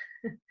are,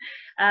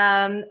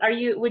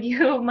 would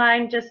you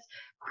mind just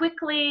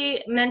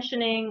quickly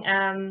mentioning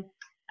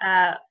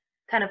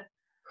kind of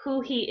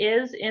who he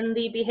is in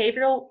the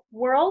behavioral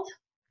world?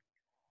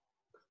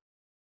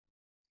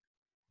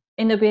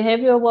 In the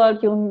behavioral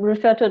world, you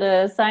refer to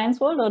the science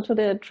world or to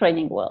the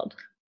training world?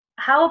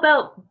 How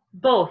about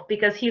both?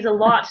 Because he's a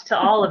lot to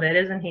all of it,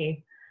 isn't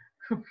he?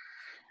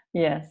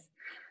 Yes.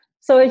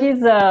 So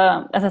he's,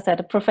 as I said,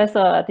 a professor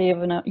at the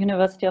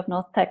University of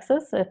North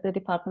Texas at the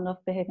Department of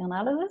Behavior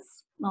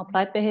Analysis,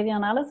 Applied Behavior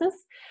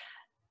Analysis.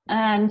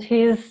 And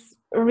his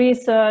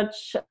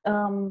research,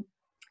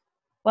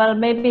 well,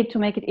 maybe to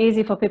make it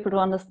easy for people to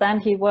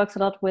understand, he works a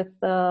lot with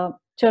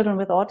children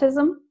with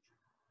autism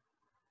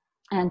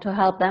and to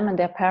help them and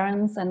their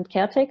parents and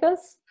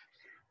caretakers.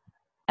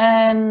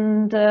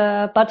 And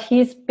but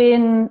he's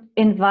been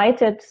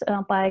invited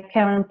by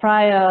Karen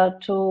Pryor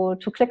to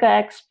Clicker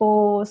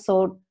Expo,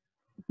 so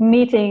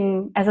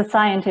meeting as a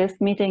scientist,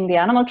 meeting the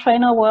animal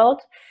trainer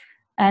world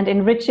and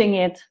enriching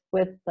it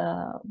with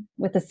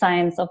the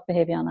science of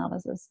behavior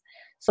analysis,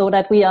 so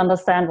that we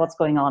understand what's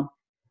going on.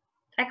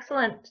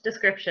 Excellent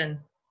description.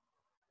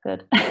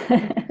 Good.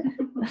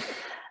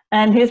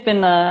 And he's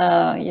been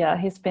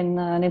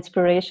an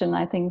inspiration,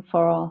 I think,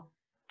 for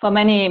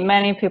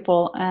many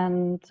people,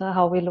 and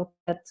how we look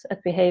at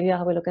behavior,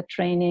 how we look at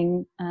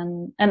training,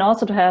 and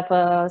also to have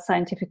a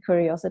scientific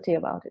curiosity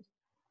about it,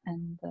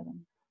 and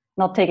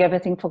not take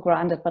everything for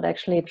granted, but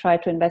actually try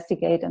to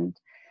investigate and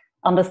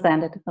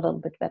understand it a little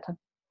bit better.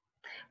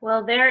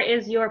 Well, there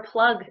is your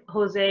plug,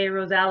 Jose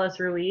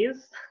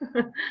Rosales-Ruiz.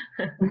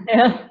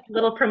 Yeah.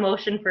 Little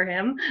promotion for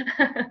him.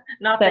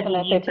 Not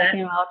Definitely that he needs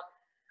him out.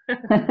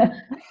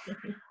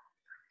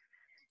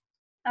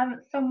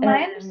 So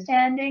my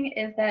understanding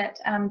is that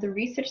the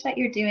research that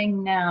you're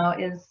doing now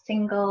is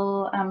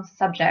single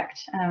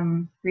subject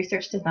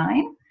research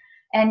design.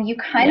 And you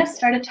kind of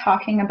started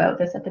talking about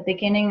this at the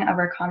beginning of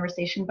our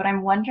conversation, but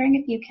I'm wondering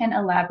if you can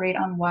elaborate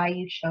on why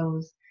you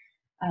chose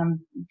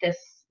this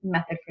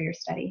method for your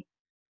study.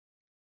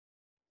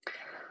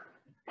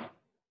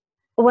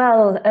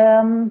 Well,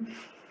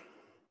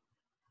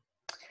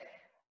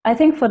 I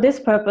think for this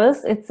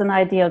purpose, it's an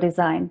ideal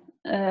design.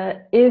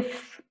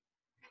 If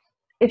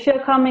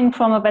you're coming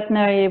from a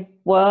veterinary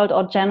world,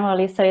 or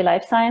generally say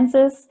life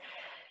sciences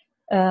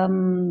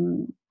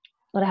or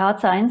the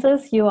hard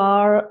sciences, you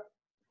are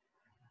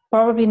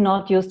probably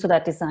not used to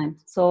that design.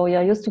 So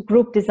you're used to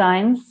group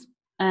designs,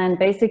 and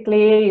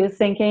basically you're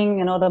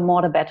thinking, the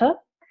more the better,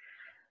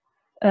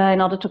 in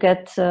order to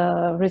get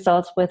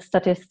results with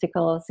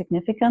statistical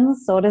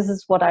significance. So this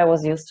is what I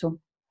was used to.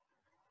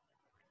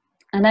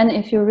 And then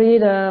if you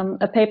read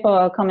a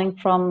paper coming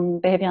from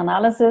behavior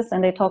analysis,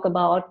 and they talk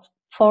about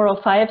 4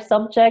 or 5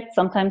 subjects,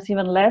 sometimes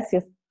even less,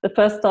 the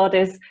first thought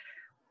is,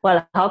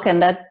 well, how can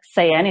that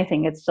say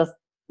anything? It's just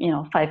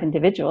 5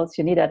 individuals.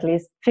 You need at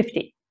least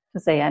 50 to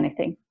say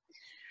anything.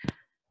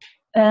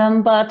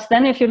 But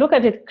then if you look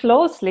at it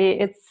closely,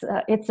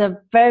 it's a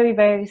very,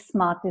 very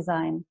smart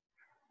design.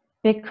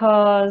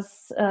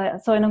 Because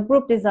so in a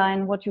group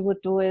design, what you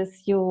would do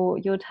is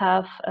you'd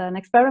have an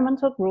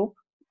experimental group,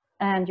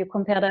 and you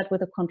compare that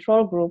with a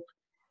control group.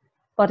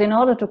 But in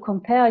order to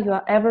compare, you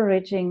are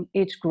averaging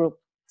each group.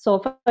 So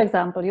for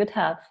example, you'd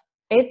have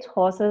 8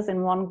 horses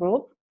in one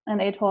group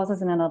and 8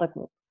 horses in another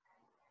group.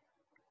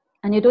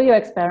 And you do your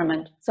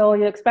experiment. So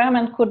your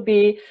experiment could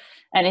be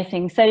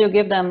anything. Say you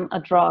give them a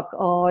drug,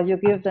 or you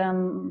give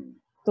them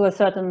to a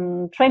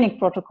certain training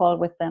protocol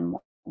with them,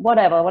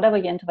 whatever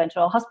your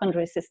intervention, or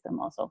husbandry system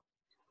also.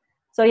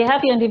 So you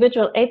have your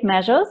individual 8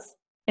 measures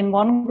in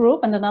one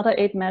group and another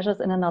 8 measures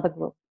in another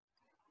group.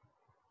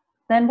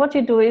 Then what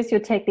you do is you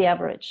take the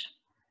average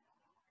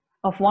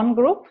of one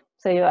group,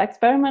 say your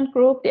experiment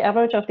group, the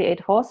average of the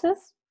 8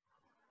 horses,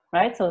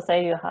 right? So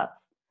say you have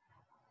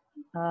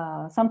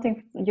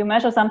you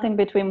measure something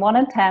between 1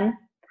 and 10,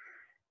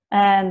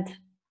 and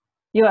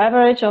your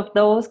average of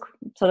those,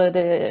 so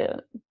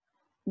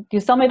you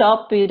sum it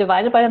up, you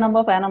divide it by the number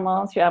of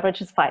animals, your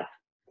average is 5.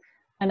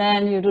 And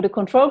then you do the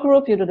control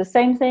group, you do the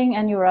same thing,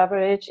 and your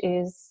average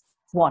is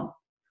 1.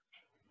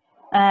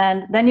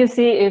 And then you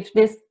see if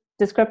this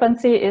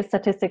discrepancy is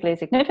statistically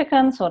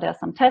significant, so there are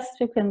some tests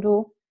you can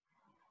do.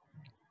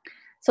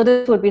 So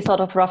this would be sort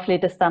of roughly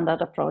the standard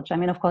approach. I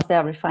mean, of course, there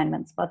are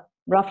refinements, but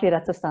roughly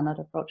that's a standard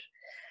approach.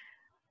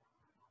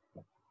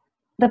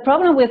 The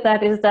problem with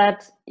that is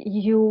that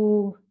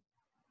you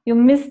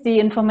miss the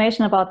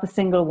information about the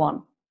single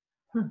one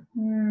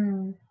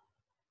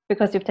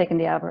because you've taken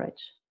the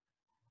average.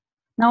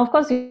 Now, of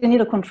course, you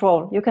need a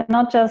control. You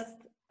cannot just,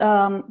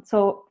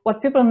 so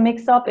what people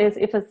mix up is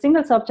if a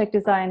single subject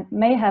design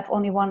may have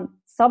only one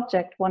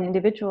subject, one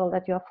individual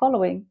that you're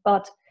following,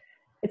 but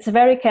it's a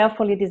very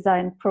carefully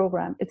designed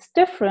program. It's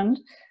different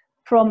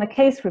from a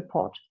case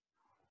report.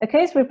 A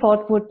case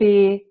report would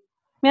be,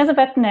 me as a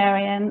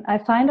veterinarian, I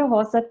find a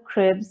horse that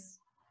cribs,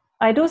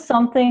 I do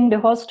something, the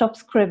horse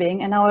stops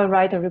cribbing, and now I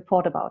write a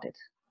report about it.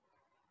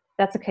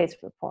 That's a case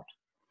report.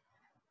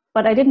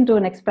 But I didn't do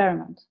an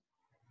experiment.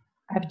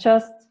 I've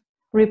just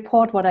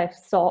report what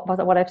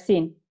I've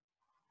seen.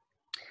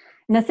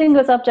 In a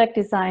single subject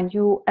design,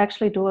 you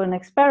actually do an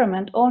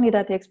experiment, only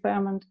that the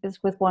experiment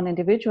is with one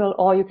individual,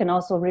 or you can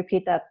also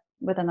repeat that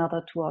with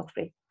another 2 or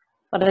 3.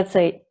 But let's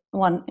say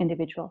one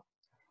individual.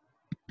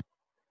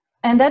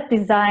 And that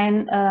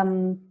design,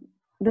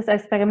 this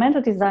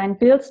experimental design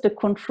builds the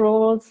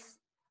controls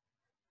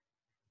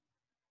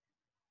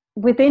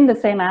within the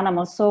same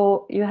animal.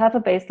 So you have a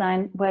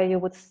baseline where you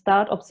would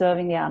start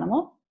observing the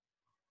animal.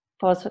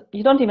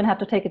 You don't even have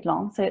to take it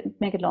long,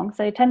 make it long,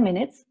 say 10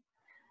 minutes.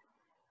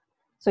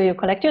 So you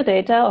collect your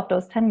data of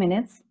those 10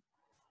 minutes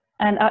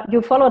and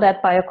you follow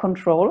that by a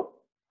control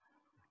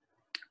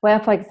where,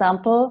 for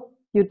example,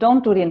 you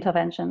don't do the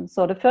intervention.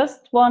 So the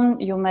first one,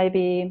 you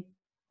maybe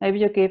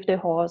you give the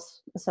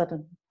horse a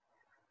certain,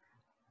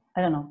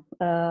 I don't know,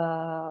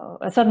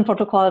 a certain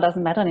protocol,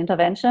 doesn't matter, an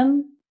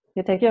intervention.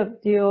 You take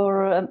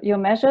your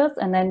measures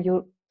and then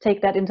you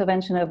take that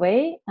intervention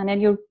away, and then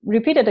you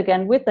repeat it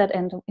again with that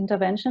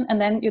intervention, and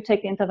then you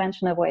take the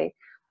intervention away.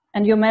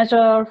 And you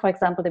measure, for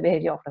example, the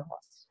behavior of the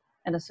horse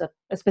and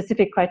a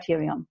specific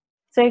criterion.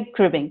 Say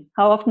cribbing.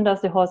 How often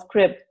does the horse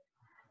crib?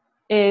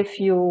 If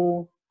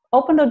you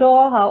open the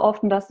door, how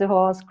often does the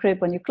horse crib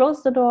when you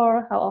close the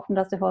door? How often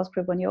does the horse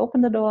crib when you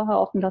open the door?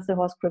 How often does the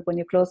horse crib when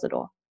you close the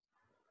door?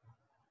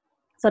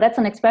 So that's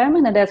an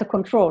experiment, and there's a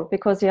control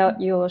because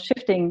you're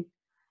shifting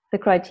the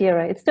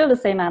criteria. It's still the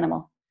same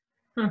animal,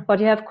 but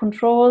you have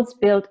controls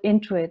built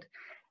into it.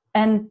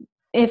 And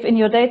if in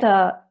your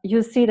data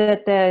you see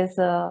that there is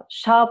a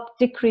sharp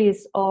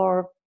decrease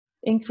or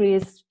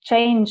increase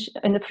change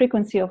in the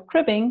frequency of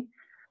cribbing,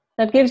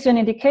 that gives you an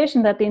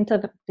indication that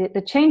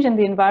the change in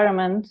the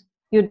environment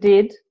you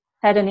did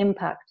had an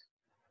impact.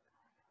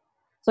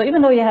 So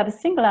even though you have a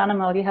single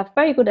animal, you have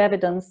very good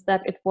evidence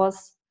that it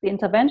was the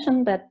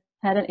intervention that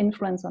had an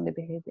influence on the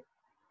behavior.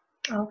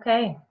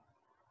 Okay.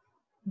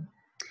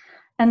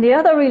 And the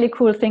other really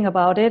cool thing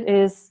about it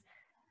is,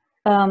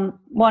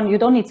 one, you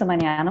don't need so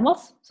many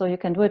animals, so you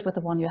can do it with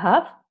the one you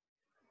have.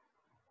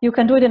 You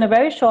can do it in a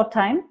very short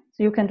time.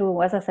 So you can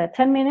do, as I said,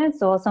 10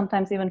 minutes or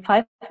sometimes even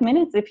 5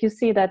 minutes. If you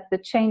see that the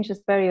change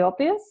is very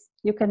obvious,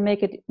 you can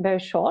make it very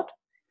short.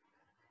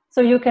 So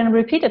you can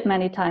repeat it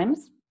many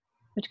times,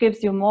 which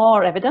gives you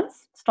more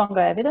evidence, stronger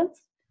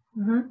evidence.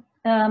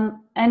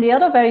 And the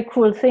other very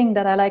cool thing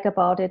that I like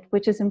about it,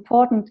 which is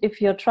important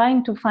if you're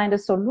trying to find a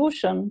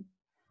solution,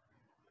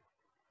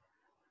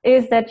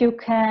 is that you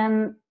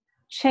can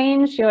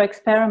change your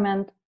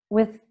experiment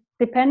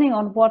depending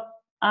on what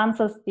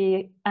answers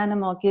the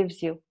animal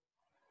gives you.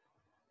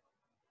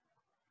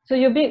 So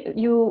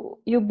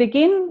you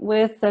begin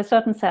with a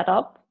certain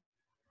setup,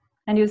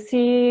 and you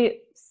see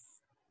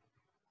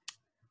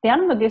the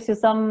animal gives you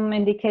some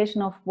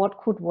indication of what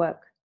could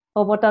work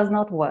or what does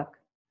not work,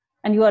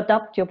 and you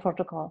adapt your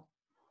protocol.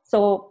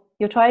 So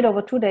you try it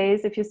over 2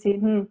 days. If you see,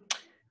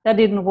 that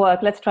didn't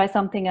work, let's try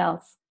something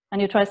else. And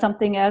you try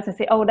something else and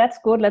say, oh, that's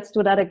good, let's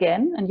do that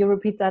again. And you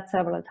repeat that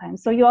several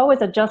times. So you're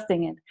always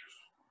adjusting it.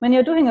 When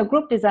you're doing a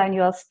group design,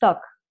 you are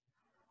stuck.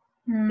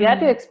 You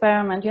have your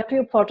experiment, you have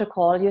your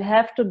protocol, you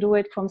have to do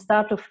it from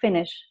start to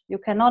finish. You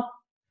cannot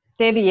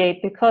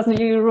deviate because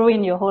you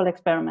ruin your whole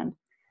experiment.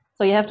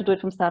 So you have to do it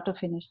from start to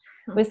finish.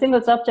 With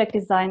single subject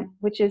design,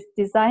 which is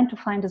designed to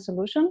find a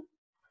solution,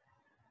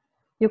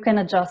 you can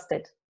adjust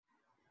it.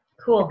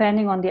 Cool.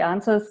 Depending on the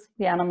answers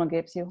the animal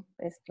gives you,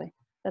 basically.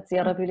 That's the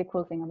other really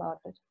cool thing about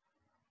it.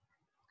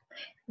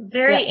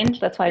 Very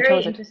interesting. That's why I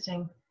chose it.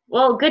 Interesting.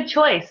 Well, good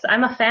choice.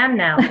 I'm a fan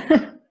now.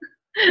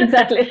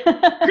 Exactly.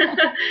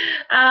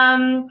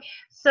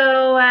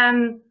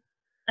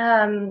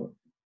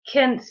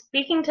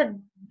 Speaking to,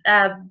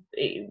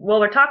 well,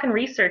 we're talking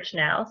research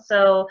now.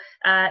 So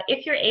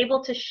if you're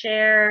able to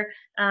share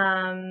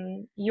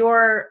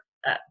your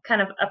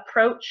kind of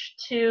approach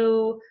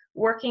to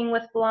working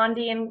with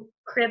Blondie and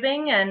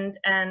cribbing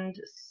and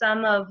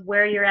some of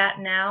where you're at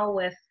now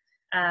with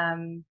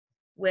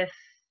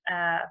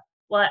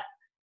well,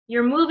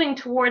 you're moving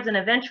towards an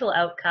eventual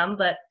outcome,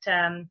 but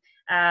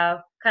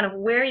kind of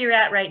where you're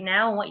at right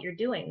now and what you're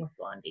doing with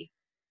Blondie.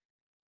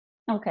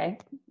 Okay,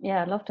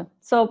 yeah, I'd love to.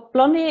 So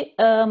Blondie,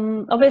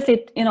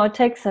 obviously, it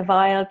takes a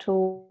while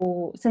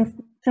since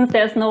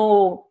there's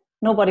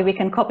nobody we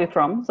can copy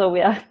from. So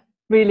we are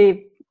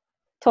really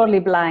totally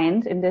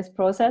blind in this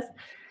process.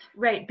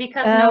 Right,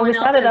 because no one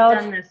else has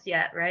done this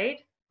yet, right?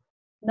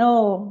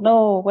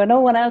 No, where no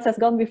one else has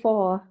gone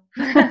before.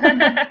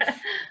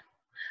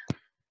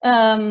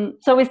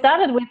 So we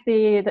started with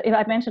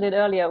I mentioned it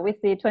earlier,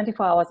 with the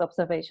 24 hours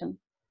observation,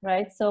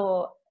 right?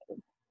 So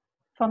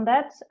from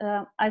that,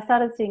 I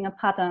started seeing a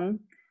pattern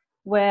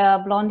where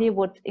Blondie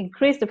would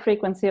increase the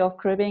frequency of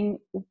cribbing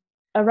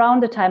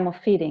around the time of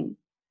feeding.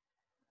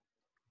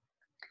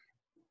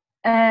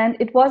 And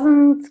it was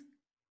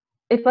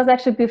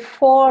actually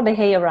before the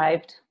hay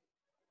arrived.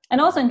 And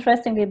also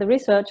interestingly, the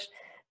research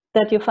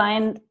that you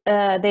find,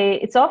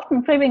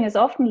 cribbing is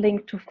often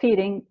linked to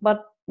feeding,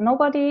 but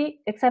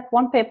nobody, except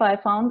one paper I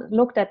found,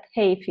 looked at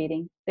hay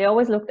feeding. They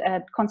always looked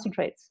at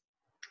concentrates.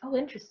 Oh,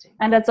 interesting.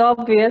 And that's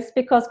obvious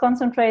because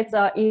concentrates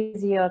are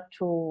easier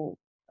to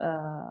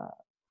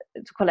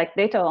collect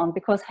data on,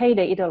 because hay,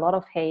 they eat a lot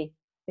of hay.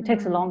 It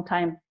takes a long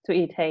time to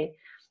eat hay.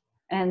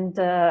 And,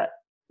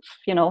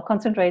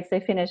 concentrates,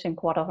 they finish in a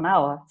quarter of an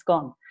hour, it's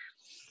gone.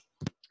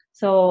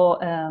 So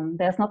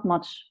there's not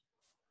much.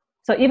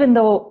 So even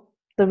though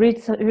the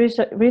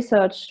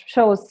research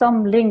shows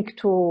some link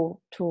to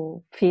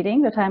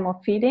feeding, the time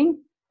of feeding,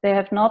 they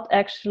have not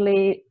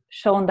actually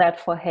shown that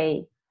for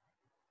hay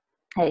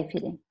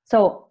feeding.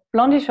 So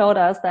Blondie showed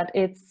us that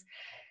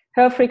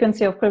her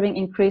frequency of cribbing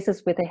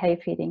increases with the hay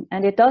feeding,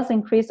 and it does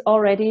increase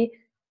already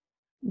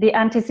the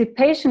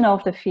anticipation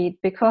of the feed,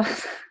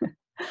 because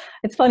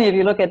it's funny if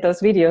you look at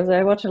those videos.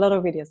 I watch a lot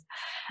of videos.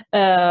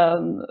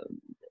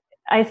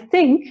 I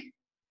think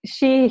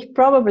she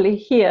probably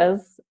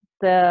hears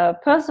the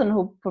person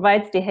who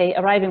provides the hay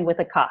arriving with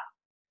a car,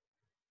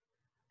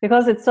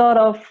 because it's sort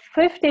of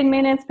 15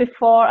 minutes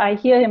before I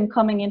hear him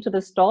coming into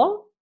the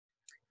stall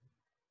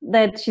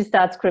that she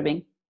starts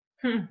cribbing.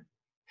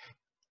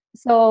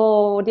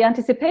 So the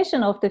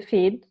anticipation of the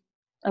feed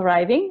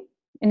arriving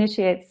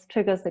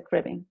triggers the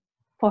cribbing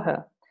for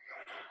her.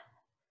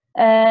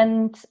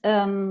 And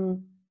the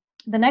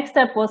next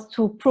step was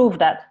to prove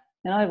that.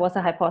 It was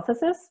a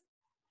hypothesis.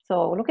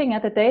 So looking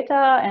at the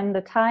data and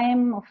the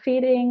time of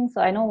feeding,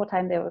 so I know what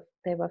time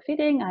they were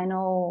feeding, I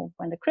know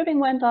when the cribbing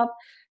went up,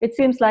 it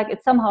seems like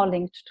it's somehow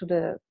linked to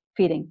the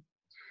feeding.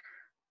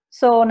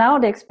 So now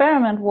the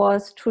experiment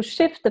was to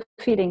shift the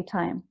feeding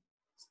time.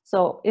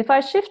 So if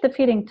I shift the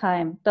feeding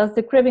time, does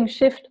the cribbing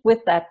shift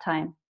with that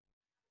time?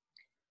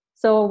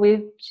 So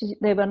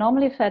they were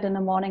normally fed in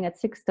the morning at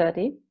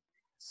 6:30.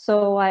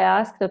 So I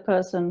asked the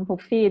person who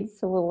feeds,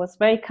 who was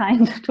very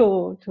kind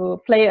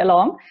to play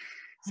along.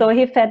 So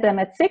he fed them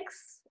at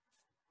 6,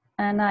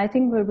 and I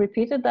think we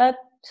repeated that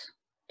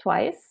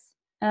twice.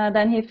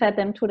 Then he fed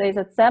them 2 days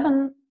at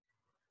 7,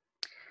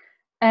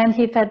 and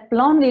he fed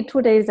Blondie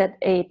 2 days at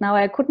 8. Now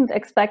I couldn't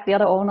expect the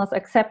other owners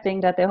accepting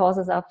that their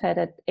horses are fed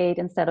at 8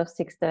 instead of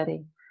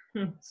 6:30.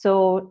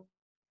 So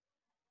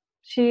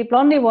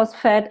Blondie was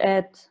fed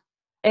at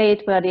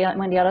 8,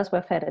 when the others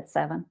were fed at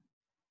 7.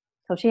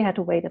 So she had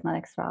to wait an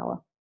extra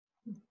hour.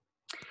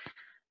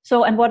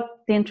 So, and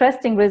what the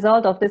interesting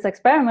result of this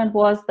experiment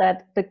was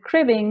that the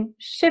cribbing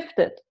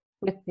shifted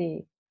with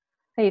the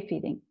hay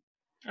feeding.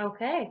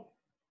 Okay.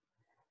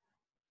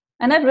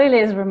 And that really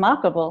is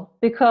remarkable,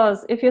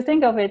 because if you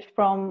think of it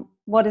from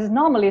what is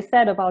normally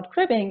said about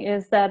cribbing,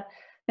 is that,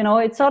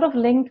 it's sort of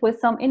linked with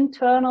some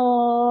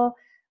internal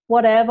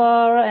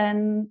whatever,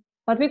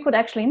 but we could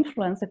actually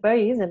influence it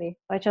very easily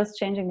by just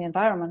changing the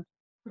environment.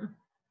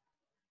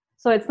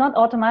 So it's not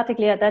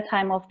automatically at that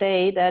time of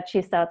day that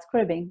she starts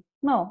cribbing.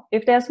 No,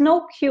 if there's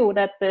no cue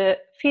that the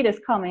feed is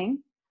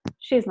coming,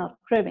 she's not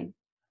cribbing.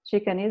 She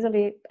can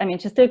easily,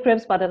 she still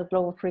cribs, but at a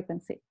lower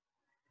frequency.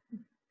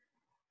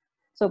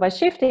 So by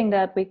shifting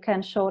that, we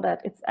can show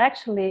that it's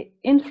actually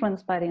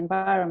influenced by the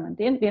environment.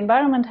 The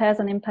environment has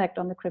an impact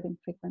on the cribbing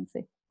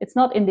frequency. It's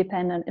not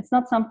independent. It's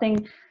not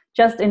something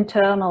just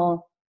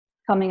internal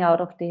coming out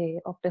of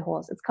the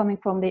horse. It's coming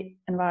from the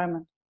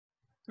environment.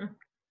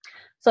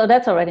 So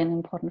that's already an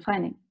important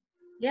finding.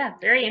 Yeah,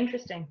 very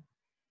interesting.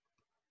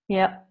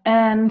 Yeah,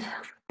 and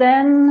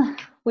then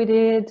we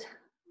did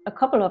a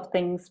couple of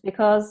things,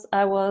 because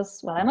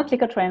I'm a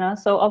clicker trainer,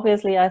 so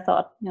obviously I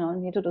thought, I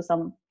need to do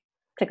some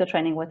clicker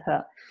training with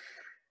her.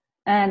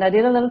 And I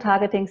did a little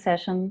targeting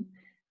session,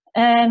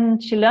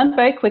 and she learned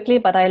very quickly,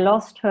 but I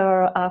lost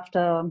her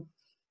after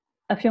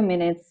a few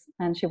minutes,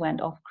 and she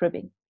went off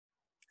cribbing.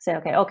 Say,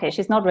 okay,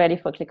 she's not ready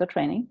for clicker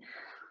training.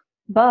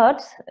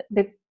 But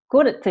the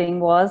good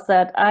thing was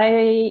that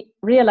I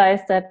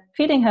realized that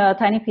feeding her a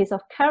tiny piece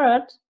of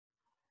carrot,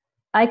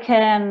 I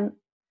can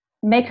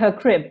make her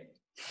crib.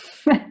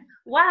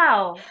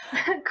 Wow,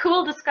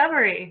 cool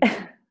discovery.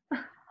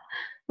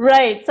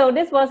 Right, so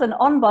this was an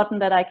on button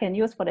that I can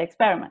use for the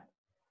experiment.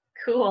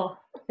 Cool.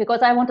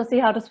 Because I want to see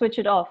how to switch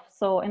it off.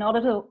 So in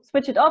order to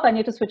switch it off, I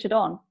need to switch it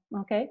on,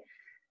 okay?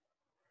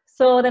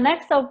 So the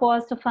next step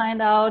was to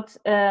find out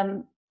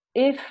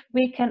if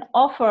we can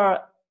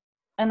offer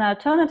an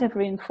alternative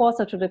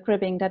reinforcer to the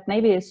cribbing that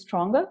maybe is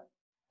stronger,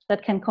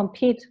 that can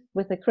compete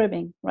with the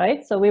cribbing,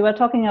 right? So we were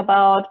talking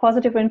about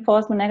positive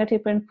reinforcement,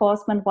 negative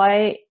reinforcement.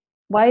 Why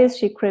is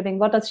she cribbing?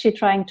 What is she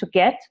trying to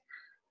get?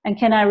 And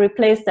can I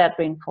replace that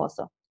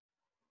reinforcer?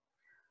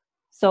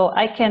 So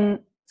I can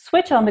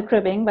switch on the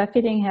cribbing by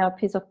feeding her a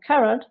piece of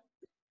carrot.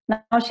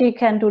 Now she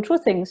can do two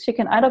things. She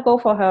can either go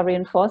for her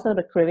reinforcer,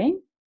 the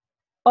cribbing,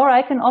 or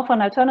I can offer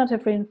an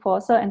alternative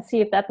reinforcer and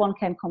see if that one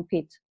can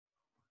compete.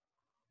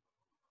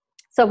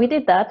 So we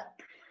did that.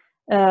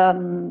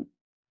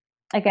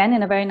 Again,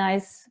 in a very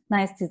nice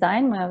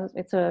design.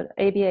 It's a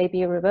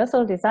AB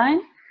reversal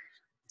design.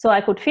 So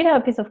I could feed her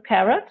a piece of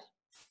carrot,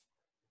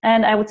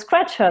 and I would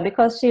scratch her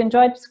because she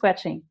enjoyed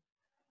scratching.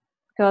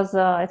 Because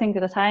I think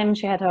at the time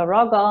she had her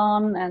rug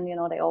on, and you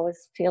know they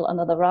always feel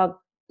under the rug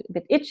a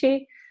bit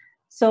itchy.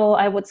 So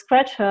I would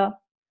scratch her,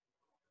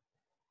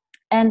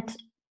 and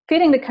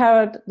feeding the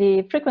carrot,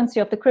 the frequency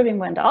of the cribbing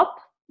went up,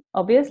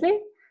 obviously.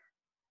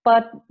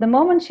 But the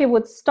moment she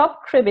would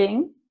stop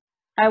cribbing,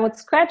 I would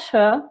scratch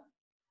her.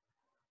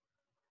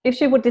 If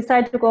she would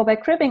decide to go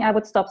back cribbing, I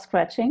would stop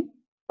scratching.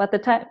 But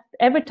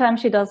every time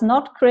she does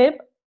not crib,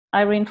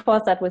 I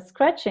reinforce that with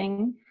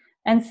scratching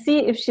and see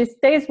if she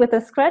stays with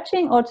the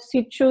scratching or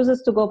she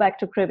chooses to go back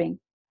to cribbing.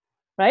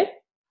 Right?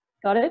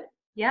 Got it?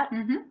 Yeah.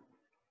 Mm-hmm.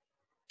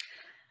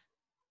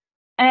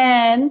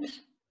 And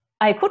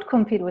I could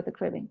compete with the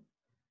cribbing.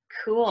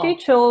 Cool. She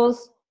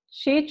chose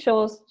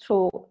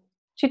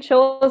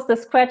the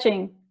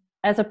scratching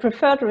as a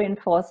preferred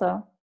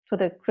reinforcer to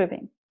the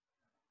cribbing.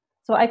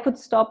 So I could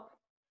stop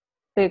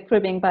the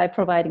cribbing by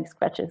providing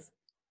scratches.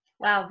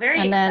 Wow, very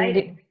and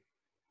exciting.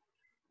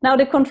 Now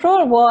the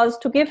control was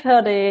to give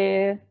her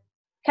the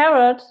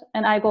carrot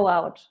and I go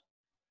out.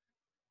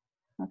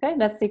 Okay,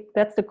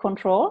 that's the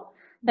control.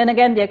 Then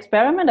again, the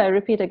experiment, I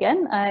repeat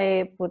again,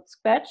 I would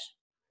scratch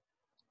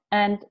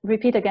and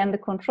repeat again the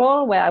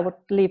control where I would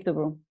leave the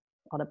room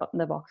or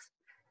the box.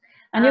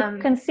 And you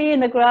can see in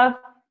the graph,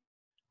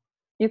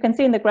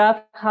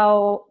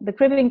 how the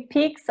cribbing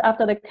peaks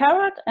after the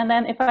carrot, and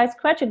then if I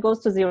scratch, it goes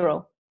to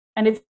 0.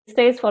 And it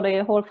stays for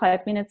the whole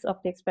 5 minutes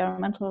of the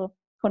experimental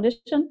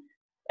condition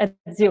at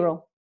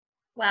 0.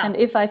 Wow. And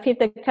if I feed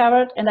the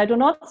carrot and I do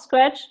not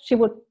scratch, she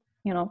would,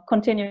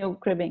 continue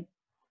cribbing.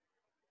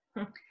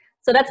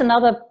 So that's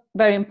another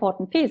very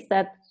important piece,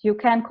 that you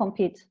can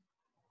compete.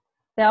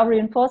 There are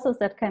reinforcers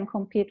that can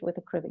compete with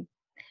the cribbing.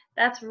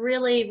 That's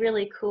really,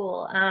 really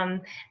cool.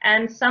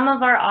 And some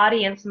of our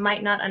audience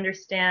might not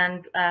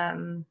understand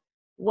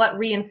what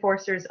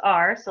reinforcers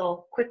are,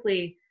 so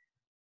quickly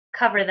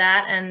cover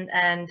that,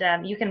 and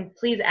you can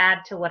please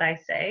add to what I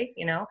say,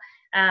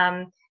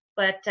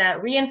 but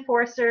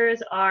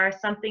reinforcers are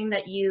something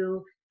that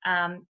you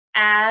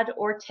add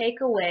or take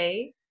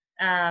away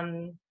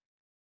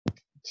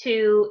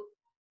to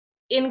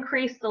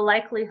increase the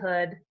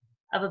likelihood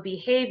of a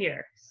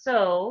behavior.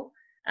 So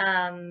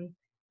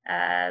it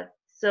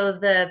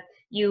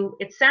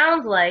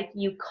sounds like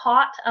you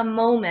caught a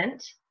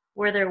moment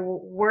where there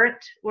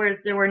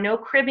were no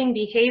cribbing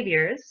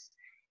behaviors,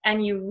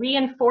 and you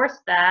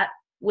reinforced that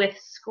with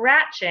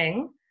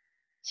scratching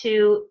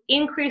to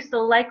increase the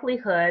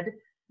likelihood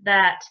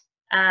that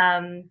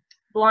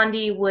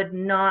Blondie would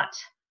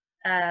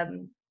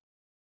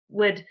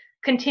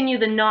continue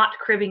the not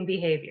cribbing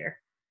behavior.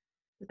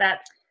 Is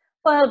that?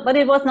 Well, but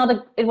it was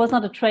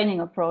not a training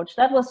approach.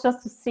 That was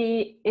just to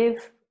see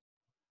if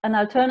an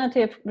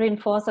alternative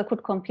reinforcer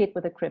could compete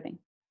with the cribbing.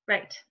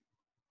 Right.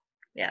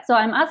 Yeah. So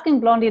I'm asking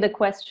Blondie the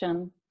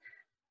question,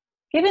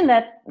 given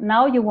that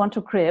now you want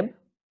to crib,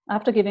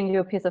 after giving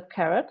you a piece of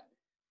carrot,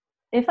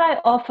 if I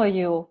offer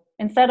you,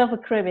 instead of a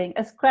cribbing,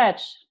 a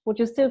scratch, would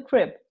you still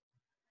crib?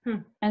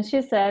 And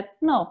she said,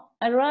 no,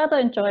 I'd rather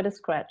enjoy the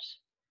scratch.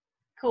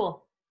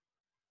 Cool.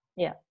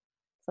 Yeah.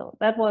 So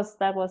that was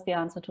the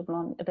answer to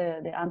Blondie,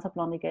 the answer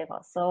Blondie gave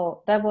us.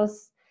 So that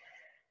was,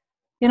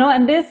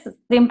 and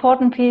the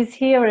important piece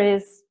here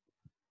is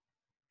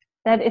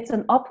that it's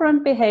an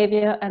operant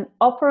behavior, and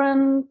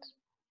operant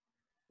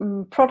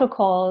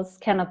protocols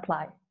can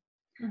apply.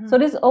 Mm-hmm. So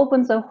this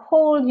opens a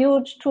whole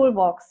huge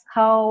toolbox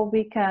how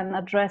we can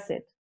address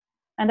it.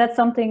 And that's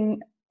something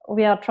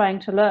we are trying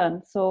to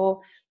learn.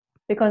 So,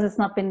 because it's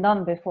not been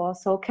done before.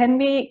 So can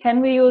we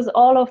use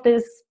all of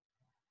this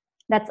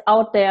that's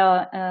out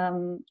there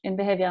in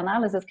behavior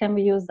analysis? Can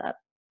we use that?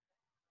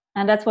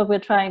 And that's what we're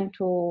trying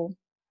to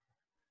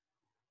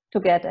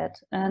get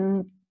at.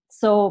 And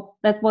so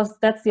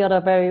that's the other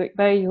very,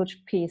 very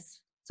huge piece.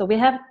 So we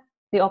have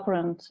the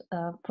operant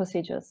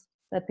procedures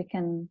that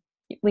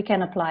we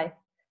can apply.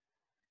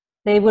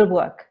 They will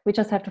work. We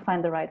just have to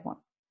find the right one.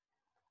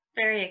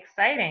 Very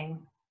exciting.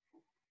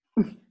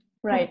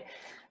 Right.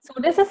 So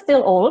this is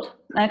still old,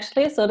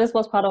 actually. So this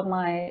was part of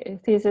my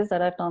thesis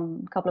that I've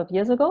done a couple of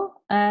years ago.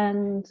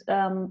 And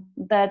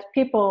that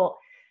people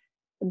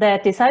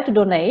that decide to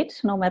donate,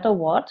 no matter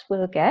what,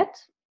 will get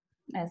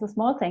as a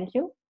small thank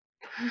you.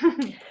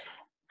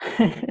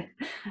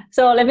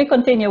 So let me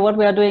continue what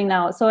we are doing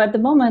now. So at the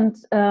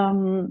moment,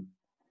 there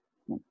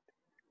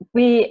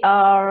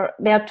are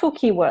 2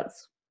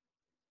 keywords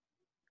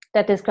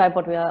that describe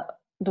what we are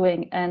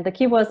doing. And the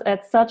keywords as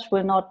such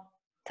will not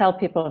tell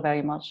people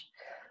very much.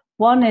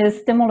 One is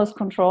stimulus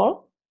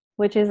control,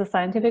 which is a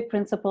scientific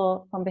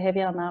principle from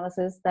behavior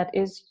analysis that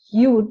is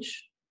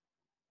huge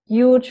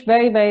huge,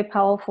 very, very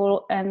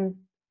powerful, and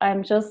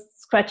I'm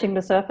just scratching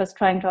the surface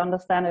trying to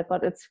understand it,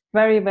 but it's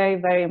very, very,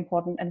 very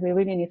important, and we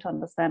really need to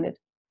understand it.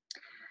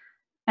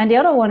 And the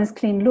other one is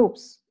clean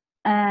loops.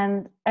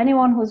 And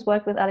anyone who's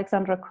worked with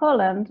Alexandra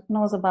Kurland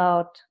knows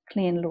about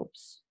clean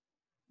loops.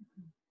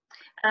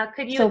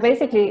 Could you so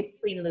basically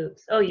clean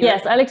loops? Oh,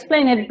 yes, I'll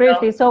explain it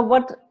briefly. So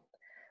what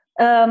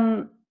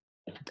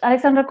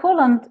Alexandra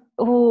Kurland,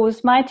 who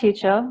is my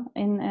teacher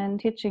in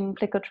teaching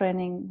clicker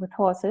training with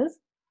horses,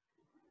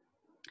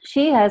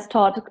 she has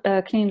taught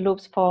clean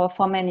loops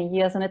for many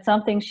years, and it's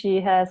something she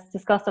has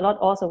discussed a lot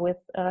also with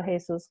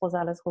Jesus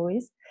Rosales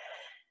Ruiz.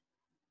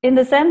 In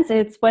the sense,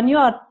 it's when you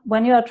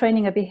are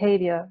training a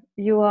behavior,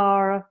 you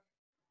are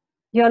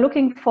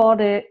looking for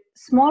the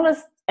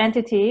smallest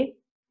entity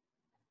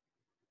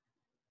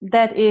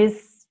that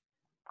is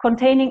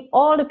containing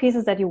all the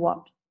pieces that you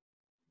want.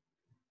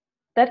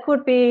 That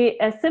could be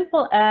as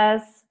simple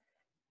as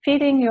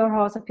feeding your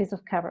horse a piece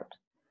of carrot.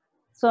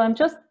 So I'm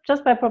just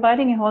by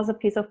providing a horse a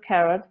piece of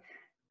carrot,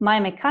 my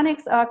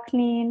mechanics are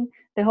clean,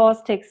 the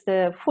horse takes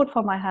the food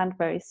from my hand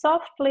very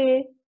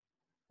softly,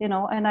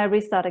 and I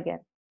restart again.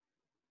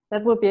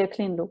 That would be a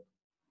clean loop.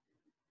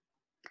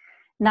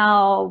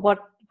 Now, what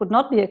would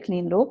not be a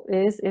clean loop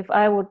is if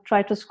I would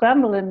try to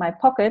scramble in my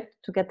pocket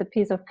to get the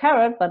piece of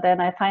carrot, but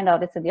then I find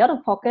out it's in the other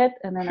pocket,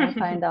 and then I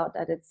find out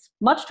that it's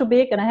much too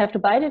big and I have to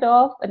bite it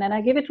off, and then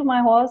I give it to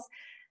my horse.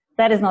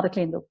 That is not a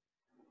clean loop.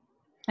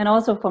 And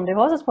also from the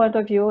horse's point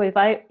of view, if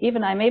I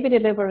may be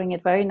delivering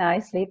it very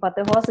nicely, but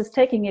the horse is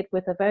taking it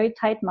with a very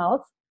tight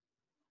mouth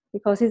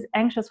because he's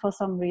anxious for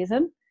some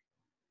reason,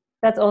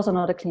 that's also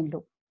not a clean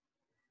loop,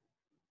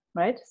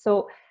 right?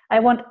 So I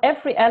want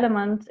every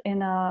element in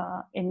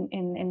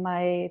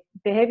my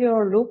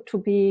behavioral loop to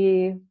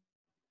be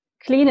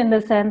clean in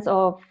the sense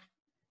of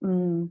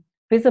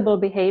visible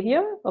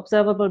behavior,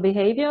 observable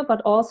behavior,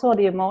 but also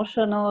the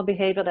emotional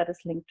behavior that is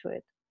linked to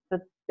it.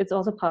 But it's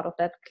also part of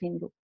that clean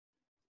loop.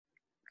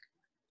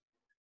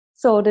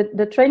 So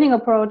the training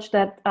approach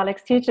that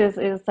Alex teaches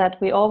is that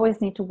we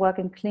always need to work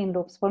in clean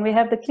loops. When we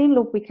have the clean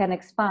loop, we can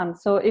expand.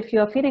 So if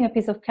you're feeding a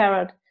piece of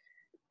carrot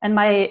and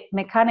my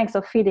mechanics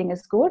of feeding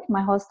is good,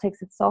 my horse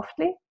takes it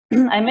softly,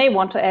 I may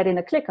want to add in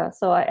a clicker.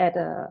 So I add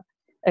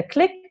a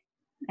click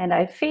and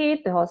I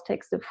feed, the horse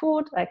takes the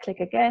food, I click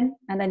again,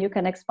 and then you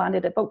can expand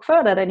it a bit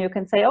further. Then you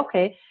can say,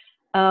 okay,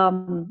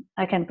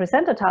 I can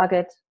present a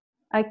target,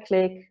 I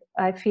click,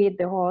 I feed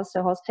the horse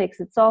takes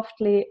it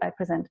softly, I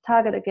present the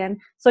target again.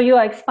 So you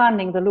are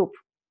expanding the loop,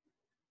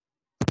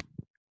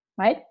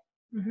 right?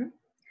 Mm-hmm.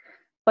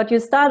 But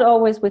you start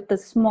always with the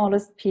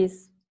smallest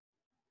piece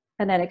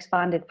and then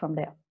expand it from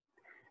there.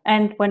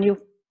 And when you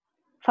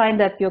find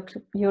that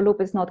your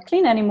loop is not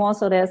clean anymore,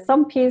 so there's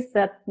some piece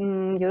that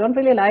you don't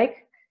really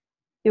like,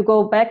 you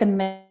go back and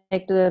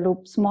make the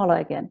loop smaller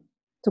again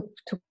to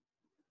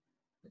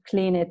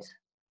clean it,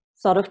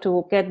 sort of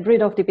to get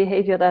rid of the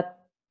behavior that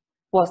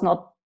was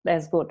not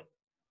as good,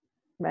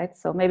 right?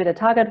 So maybe the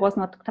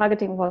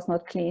targeting was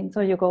not clean,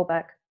 so you go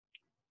back.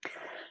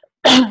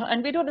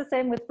 And we do the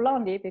same with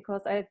Blondie,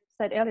 because I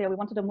said earlier we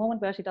wanted a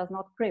moment where she does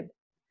not crib.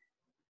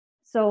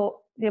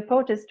 So the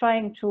approach is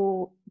trying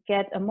to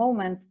get a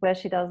moment where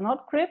she does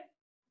not crib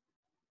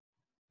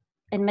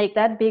and make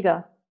that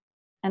bigger,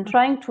 and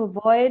trying to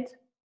avoid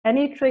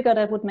any trigger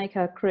that would make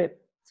her crib.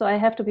 So I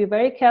have to be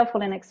very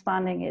careful in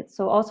expanding it.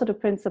 So also the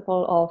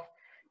principle of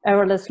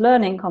errorless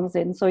learning comes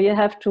in. So you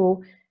have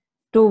to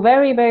do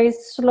very, very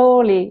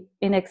slowly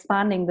in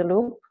expanding the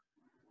loop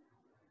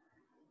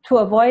to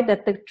avoid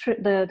that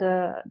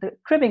the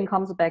cribbing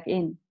comes back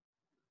in.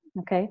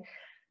 Okay,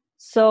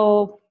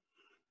 so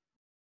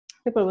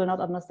people will not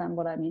understand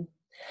what I mean.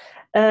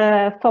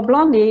 For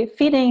Blondie,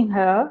 feeding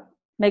her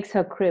makes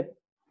her crib,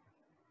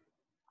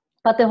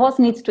 but the horse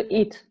needs to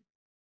eat.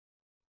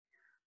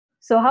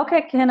 So how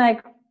can I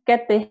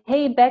get the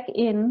hay back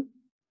in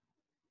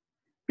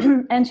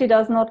and she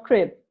does not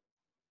crib?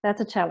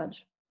 That's a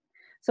challenge.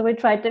 So we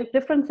tried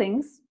different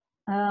things.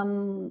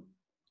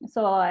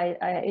 So I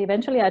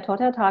eventually taught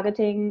her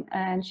targeting,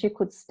 and she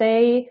could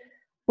stay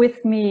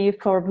with me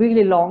for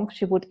really long.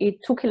 She would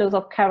eat 2 kilos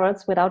of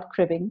carrots without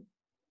cribbing,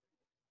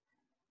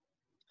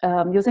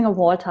 using a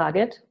wall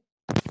target.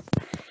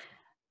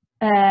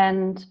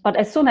 But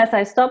as soon as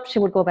I stopped, she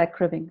would go back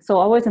cribbing. So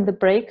always in the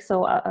break,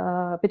 so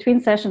between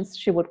sessions,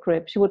 she would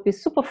crib. She would be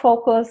super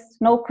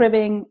focused, no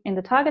cribbing in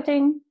the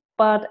targeting,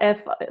 but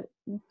if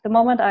the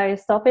moment I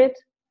stop it,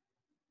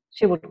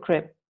 she would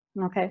crib.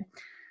 Okay.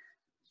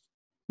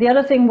 The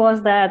other thing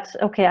was that,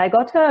 okay, I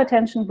got her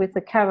attention with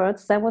the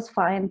carrots, that was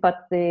fine,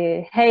 but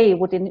the hay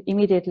would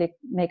immediately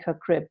make her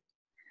crib.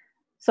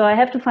 So I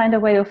have to find a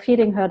way of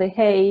feeding her the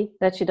hay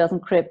that she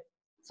doesn't crib.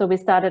 So we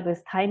started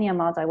with tiny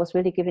amounts. I was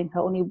really giving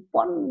her only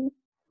 1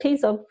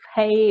 piece of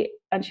hay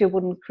and she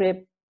wouldn't crib.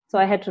 So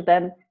I had to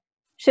then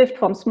shift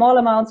from small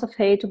amounts of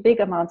hay to big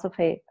amounts of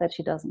hay that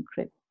she doesn't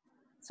crib.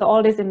 So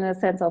all this in a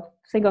sense of,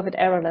 think of it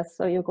errorless.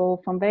 So you go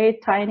from very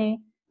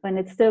tiny when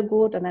it's still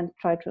good and then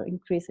try to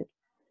increase it.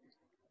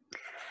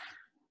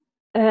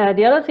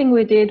 The other thing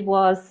we did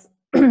was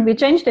we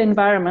changed the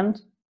environment.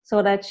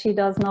 so that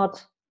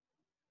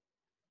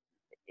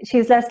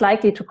she's less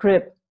likely to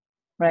crib,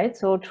 right?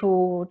 So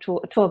to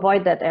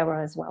avoid that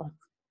error as well.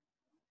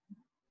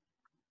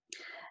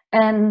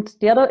 And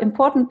the other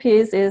important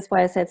piece is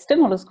why I said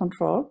stimulus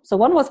control. So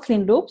one was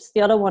clean loops,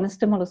 the other one is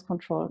stimulus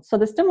control. So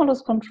the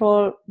stimulus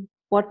control,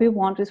 what we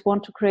want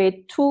to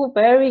create two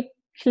very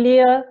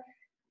clear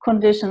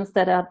conditions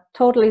that are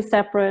totally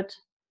separate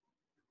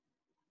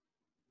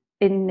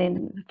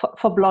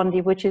for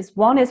Blondie, which is,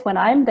 one is when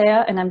I'm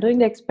there and I'm doing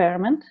the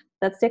experiment.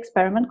 That's the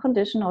experiment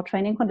condition or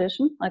training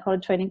condition. I call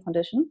it training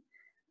condition.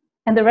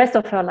 And the rest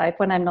of her life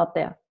when I'm not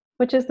there,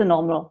 which is the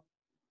normal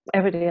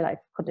everyday life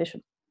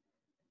condition.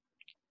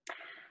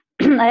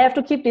 I have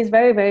to keep these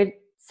very, very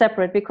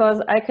separate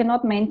because I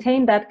cannot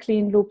maintain that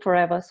clean loop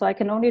forever. So I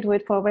can only do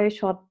it for a very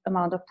short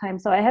amount of time.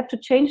 So I have to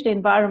change the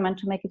environment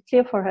to make it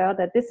clear for her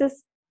that this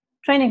is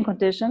training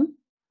condition.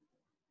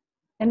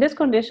 In this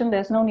condition,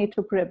 there's no need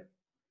to crib.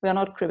 We are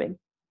not cribbing,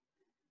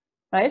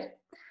 right?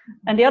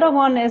 And the other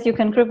one is you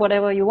can crib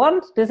whatever you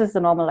want. This is the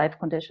normal life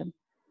condition.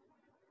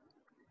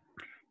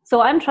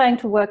 So I'm trying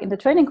to work in the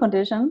training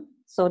condition.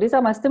 So these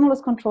are my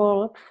stimulus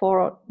control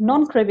for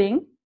non-cribbing,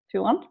 if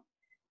you want,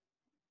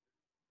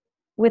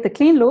 with a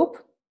clean loop.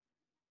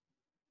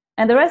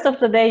 And the rest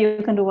of the day,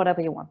 you can do whatever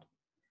you want.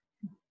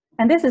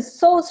 And this is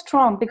so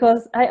strong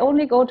because I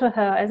only go to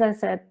her, as I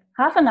said,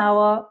 half an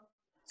hour,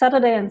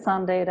 Saturday and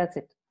Sunday, that's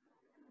it.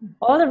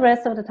 All the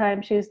rest of the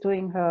time, she's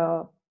doing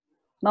her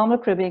normal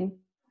cribbing,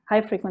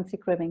 high frequency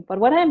cribbing. But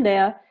when I'm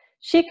there,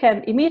 she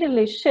can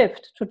immediately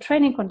shift to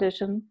training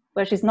condition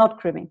where she's not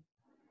cribbing.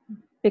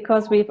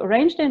 Because we've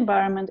arranged the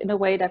environment in a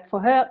way that for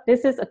her,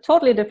 this is a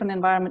totally different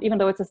environment, even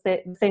though it's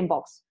the same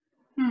box.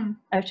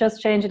 I've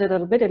just changed it a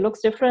little bit. It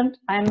looks different.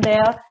 I'm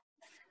there.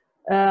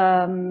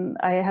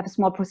 I have a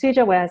small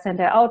procedure where I send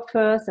her out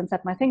first and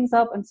set my things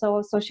up. And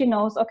so she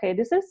knows, okay,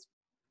 this is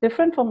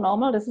different from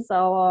normal. This is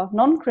our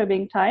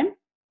non-cribbing time.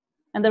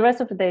 And the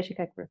rest of the day she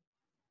can crib.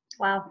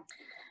 Wow.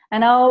 And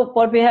now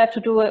what we have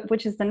to do,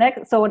 which is the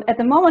next, so at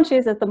the moment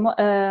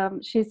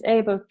she's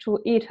able to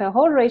eat her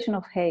whole ration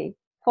of hay,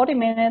 40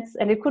 minutes,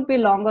 and it could be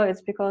longer.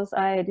 It's because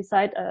I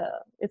decide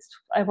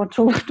I want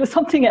to do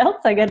something else.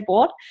 I get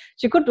bored.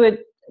 She could do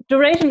it.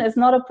 Duration is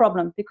not a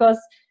problem because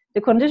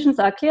the conditions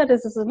are clear.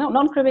 This is a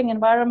non-cribbing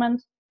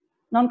environment,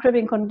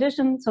 non-cribbing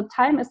condition. So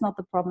time is not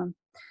the problem.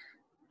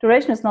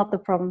 Duration is not the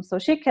problem. So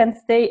she can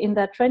stay in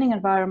that training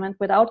environment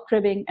without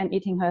cribbing and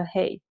eating her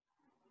hay.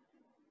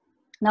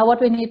 Now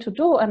what we need to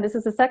do, and this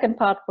is the second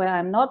part where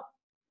I'm not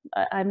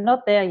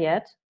there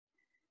yet,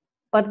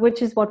 but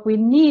which is what we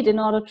need in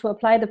order to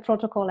apply the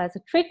protocol as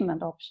a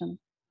treatment option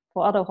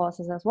for other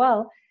horses as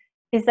well,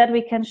 is that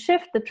we can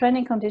shift the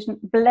training condition,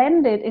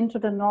 blend it into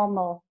the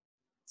normal.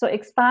 So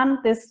expand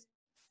this,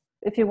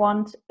 if you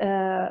want,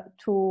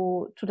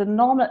 to the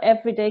normal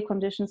everyday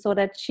condition so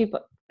that she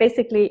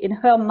basically, in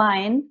her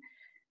mind,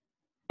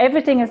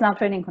 everything is now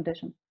training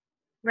condition.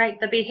 Right,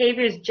 the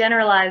behavior is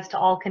generalized to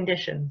all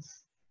conditions.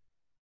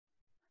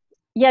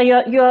 Yeah,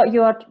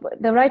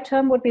 the right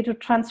term would be to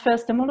transfer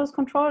stimulus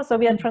control. So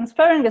we are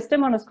transferring the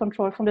stimulus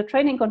control from the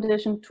training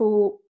condition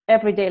to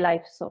everyday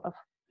life, sort of.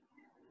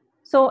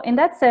 So in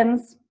that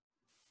sense,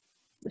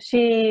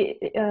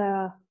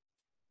 the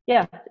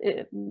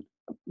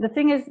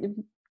thing is,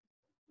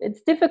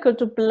 it's difficult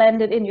to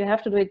blend it in. You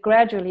have to do it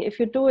gradually. If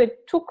you do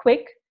it too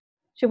quick,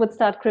 she would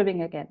start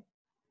cribbing again.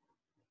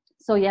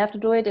 So you have to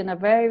do it in a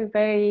very,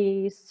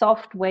 very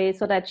soft way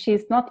so that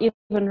she's not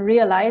even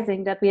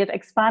realizing that we have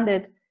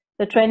expanded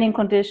the training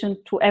condition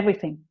to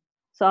everything.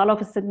 So all of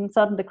a sudden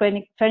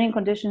the training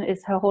condition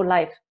is her whole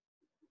life.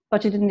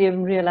 But she didn't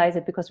even realize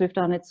it because we've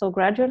done it so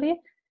gradually.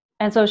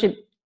 And so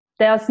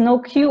there's no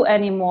cue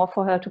anymore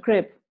for her to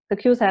crib. The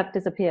cues have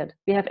disappeared.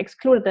 We have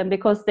excluded them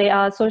because they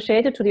are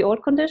associated to the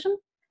old condition,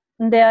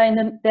 and they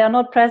are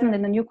not present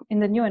in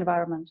the new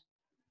environment.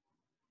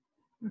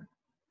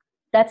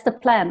 That's the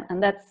plan,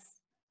 and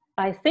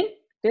I think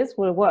this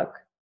will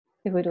work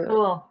if we do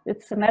it.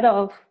 It's a matter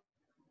of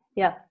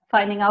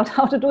finding out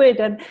how to do it,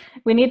 and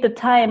we need the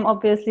time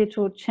obviously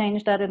to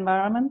change that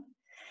environment.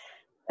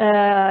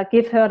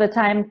 Give her the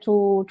time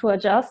to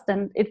adjust,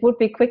 and it would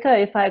be quicker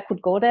if I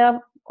could go there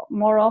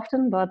more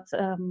often, but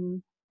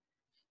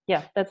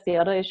that's the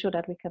other issue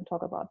that we can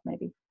talk about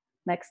maybe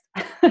next.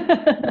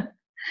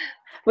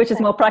 Which is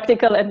more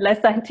practical and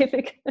less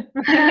scientific.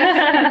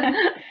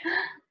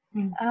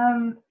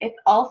 It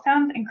all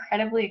sounds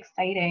incredibly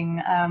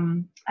exciting.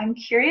 I'm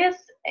curious,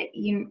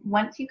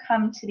 once you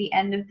come to the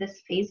end of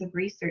this phase of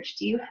research,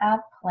 do you have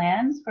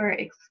plans for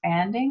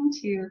expanding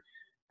to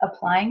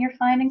applying your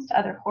findings to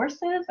other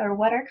horses, or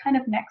what are kind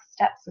of next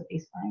steps with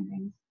these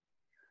findings?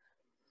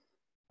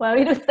 Well,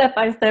 we do step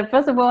by step.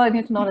 First of all, I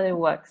need to know that it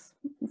works.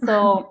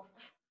 So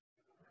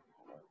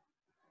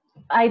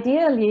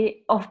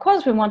ideally, of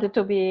course, we want it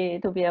to be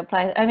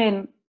applied. I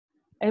mean,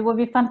 it would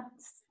be fun.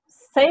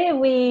 Say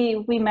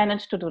we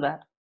managed to do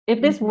that.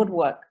 If this would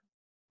work,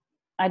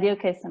 ideal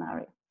case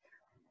scenario,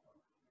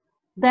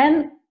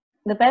 then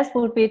the best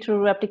would be to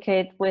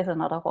replicate with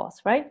another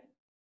horse, right?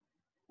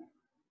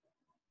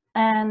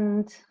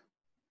 And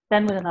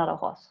than with another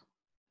horse.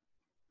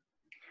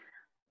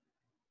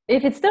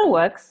 If it still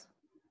works,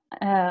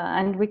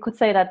 and we could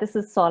say that this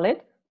is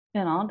solid,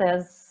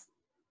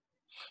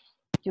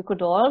 you could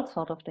do all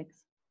sort of things.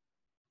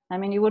 I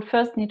mean, you would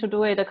first need to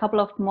do it a couple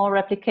of more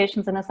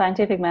replications in a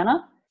scientific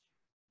manner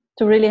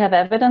to really have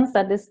evidence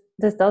that this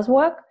does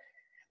work.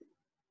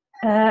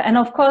 And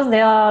of course,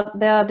 there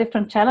are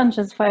different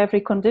challenges for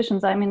every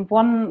conditions. I mean,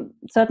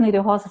 certainly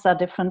the horses are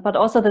different, but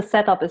also the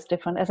setup is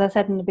different. As I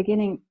said in the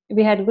beginning,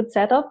 we had a good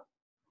setup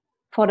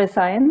for the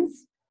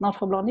science, not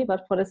for Blondie,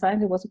 but for the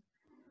science, it was a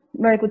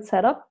very good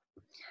setup.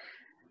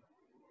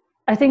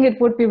 I think it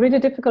would be really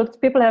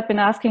difficult. People have been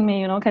asking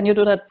me, can you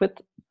do that with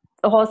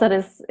a horse that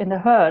is in the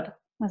herd?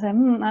 I say,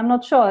 I'm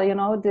not sure,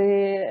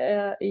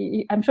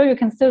 I'm sure you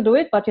can still do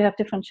it, but you have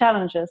different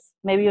challenges.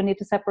 Maybe you need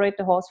to separate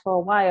the horse for a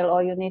while,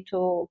 or you need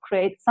to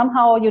create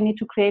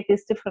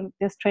these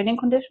training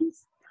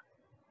conditions.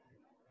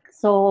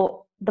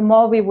 So the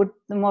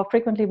more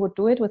frequently we would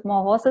do it with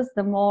more horses,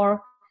 the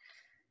more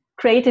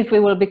creative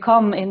we will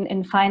become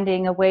in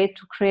finding a way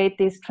to create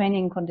these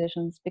training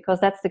conditions,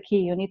 because that's the key.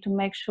 You need to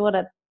make sure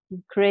that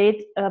you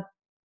create a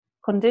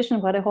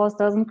condition where the horse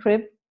doesn't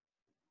crib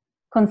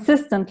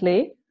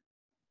consistently,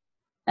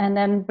 and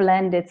then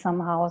blend it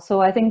somehow. So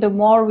I think the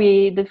more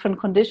different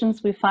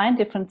conditions we find,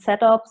 different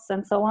setups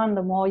and so on,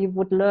 the more you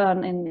would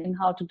learn in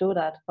how to do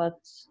that. But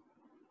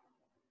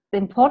the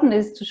important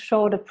is to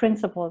show the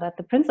principle, that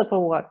the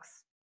principle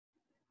works.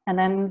 And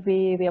then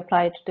we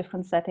apply it to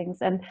different settings.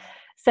 And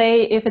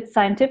say if it's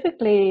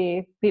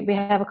scientifically, we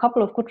have a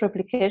couple of good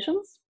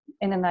replications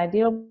in an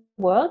ideal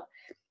world,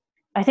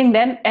 I think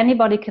then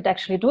anybody could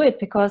actually do it,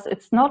 because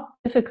it's not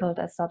difficult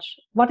as such.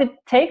 What it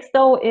takes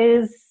though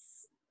is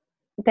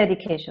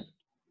dedication.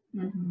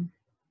 Mm-hmm.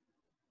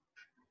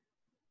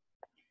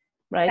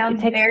 Right?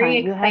 Sounds very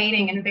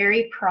exciting and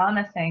very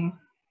promising.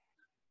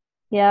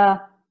 Yeah,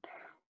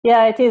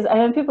 it is. I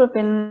mean, people have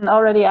been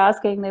already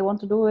asking, they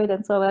want to do it,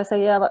 and so I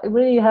say, yeah, but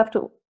really you have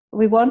to.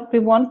 We want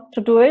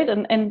to do it,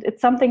 and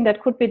it's something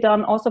that could be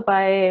done also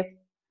by,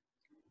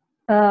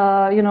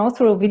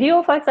 through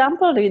video, for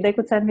example. They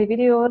could send me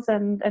videos,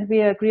 and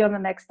we agree on the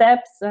next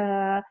steps.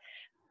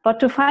 But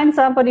to find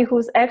somebody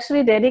who's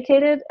actually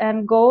dedicated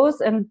and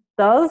goes and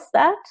does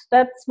that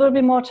will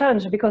be more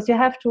challenging, because you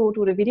have to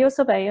do the video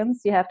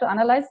surveillance, you have to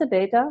analyze the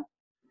data.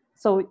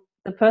 So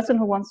the person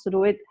who wants to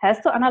do it has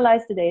to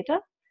analyze the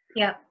data.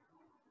 Yeah.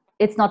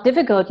 It's not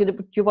difficult.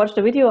 You watch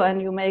the video and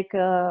you make,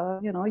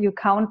 you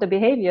count the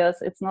behaviors.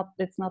 It's not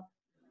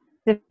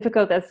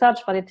difficult as such,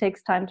 but it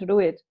takes time to do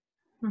it.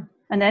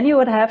 And then you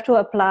would have to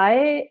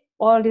apply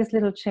all these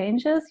little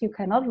changes. You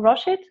cannot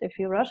rush it. If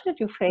you rush it,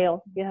 you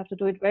fail. You have to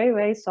do it very,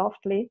 very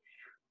softly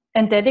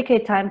and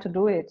dedicate time to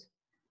do it.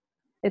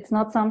 It's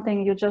not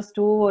something you just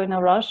do in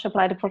a rush,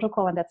 apply the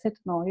protocol and that's it.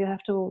 No, you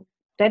have to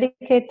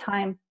dedicate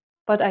time.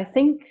 But I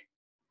think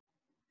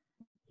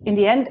in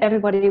the end,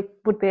 everybody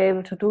would be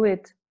able to do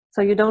it.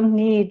 So you don't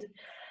need,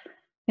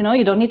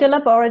 you don't need a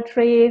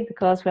laboratory,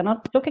 because we're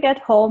not looking at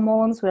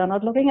hormones, we're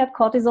not looking at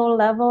cortisol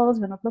levels,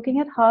 we're not looking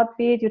at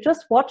heartbeat. You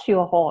just watch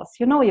your horse,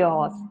 you know your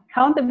horse,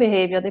 count the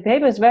behavior. The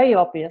behavior is very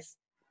obvious.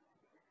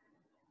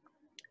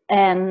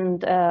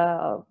 And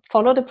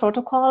follow the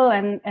protocol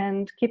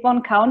and keep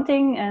on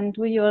counting and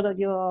do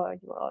your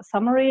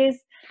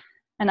summaries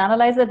and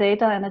analyze the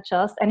data and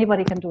adjust.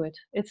 Anybody can do it.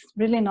 It's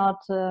really not,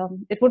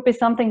 it would be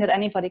something that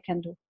anybody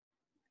can do,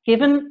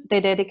 given they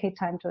dedicate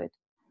time to it.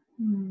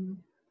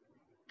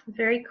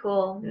 Very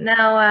cool.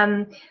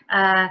 Now,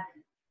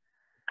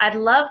 I'd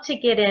love to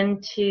get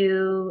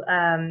into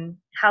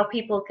how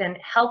people can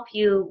help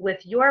you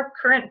with your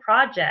current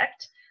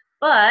project,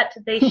 but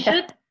they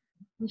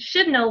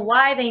should know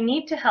why they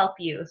need to help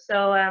you.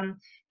 So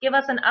give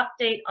us an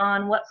update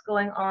on what's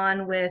going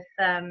on with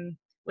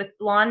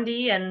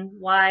Blondie and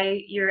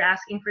why you're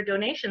asking for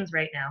donations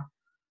right now.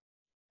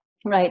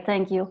 Right,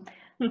 thank you.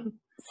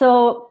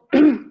 So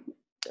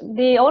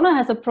the owner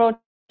has approached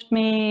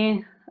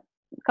me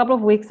a couple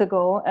of weeks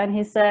ago, and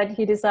he said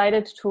he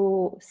decided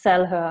to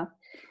sell her.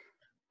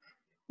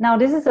 Now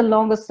this is a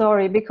longer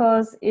story,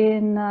 because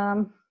in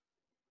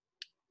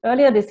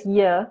earlier this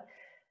year,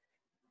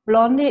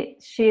 Blondie,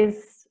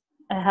 she's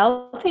a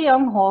healthy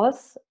young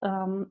horse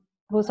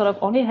who sort of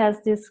only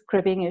has this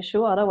cribbing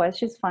issue. Otherwise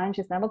she's fine,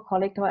 she's never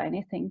colicked or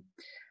anything.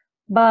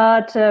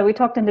 But we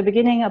talked in the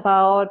beginning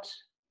about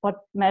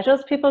what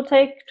measures people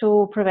take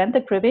to prevent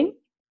the cribbing,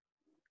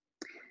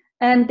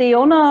 and the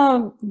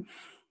owner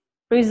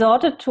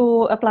resorted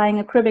to applying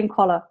a cribbing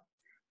collar.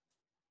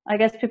 I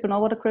guess people know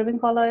what a cribbing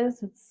collar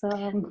is. It's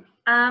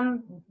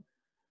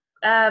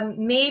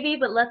maybe,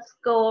 but let's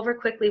go over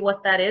quickly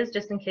what that is,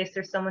 just in case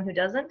there's someone who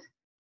doesn't.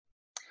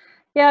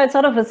 Yeah, it's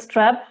sort of a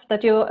strap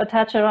that you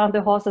attach around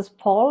the horse's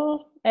paw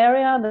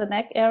area, the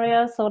neck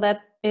area, so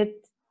that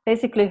it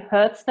basically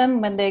hurts them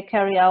when they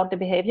carry out the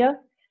behavior.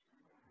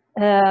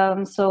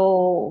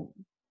 So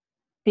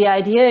the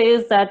idea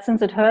is that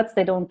since it hurts,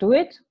 they don't do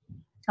it.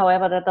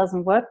 However, that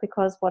doesn't work,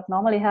 because what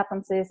normally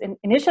happens is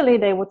initially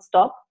they would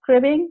stop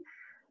cribbing,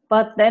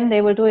 but then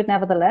they will do it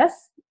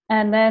nevertheless.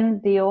 And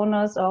then the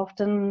owners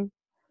often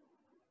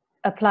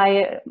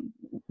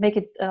make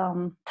it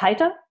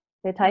tighter.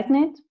 They tighten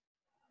it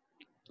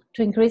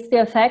to increase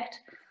the effect.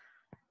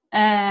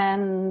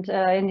 And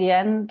in the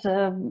end,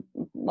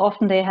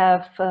 often they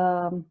have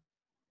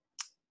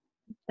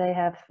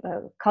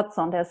cuts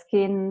on their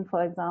skin,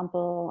 for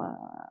example,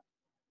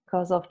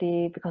 because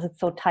it's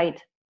so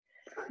tight.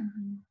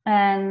 Mm-hmm.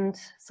 And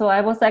so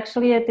I was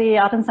actually at the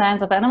Art and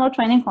Science of Animal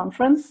Training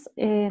conference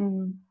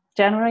in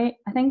January,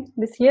 I think,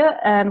 this year.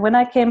 And when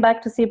I came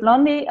back to see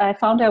Blondie, I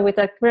found her with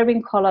a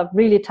cribbing collar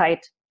really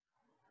tight.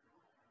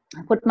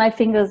 I put my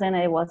fingers in,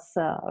 it was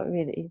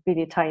really,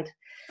 really tight.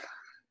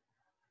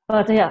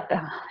 But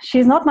yeah,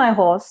 she's not my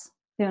horse,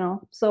 you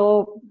know.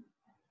 So,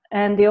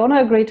 and the owner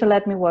agreed to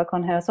let me work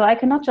on her. So I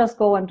cannot just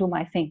go and do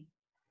my thing.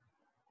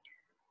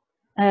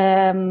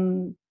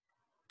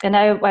 And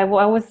I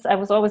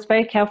was always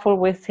very careful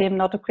with him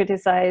not to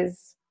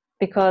criticize,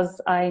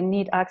 because I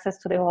need access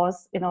to the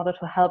horse in order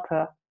to help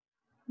her.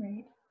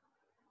 Right.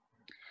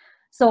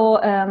 So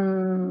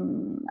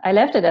I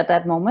left it at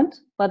that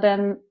moment. But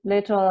then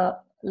later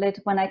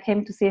when I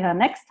came to see her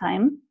next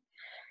time,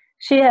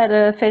 she had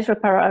a facial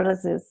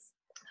paralysis.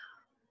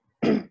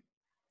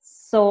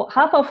 So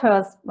half of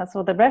her,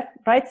 so the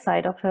right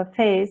side of her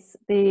face,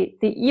 the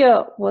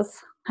ear was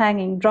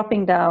hanging,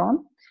 dropping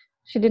down.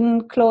 She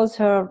didn't close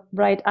her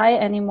right eye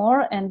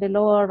anymore, and the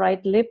lower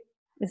right lip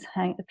is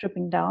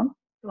dripping down.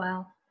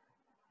 Wow.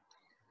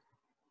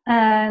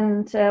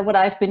 And what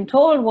I've been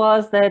told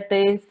was that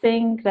they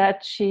think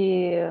that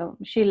she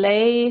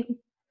lay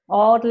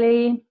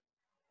oddly,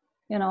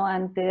 you know,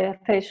 and the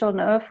facial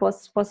nerve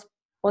was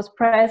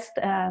pressed,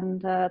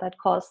 and that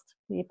caused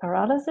the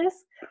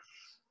paralysis.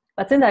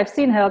 But since I've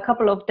seen her a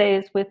couple of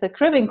days with the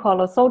cribbing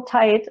collar so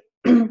tight,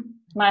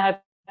 my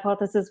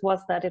hypothesis was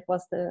that it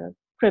was the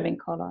cribbing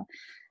collar.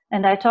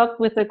 And I talked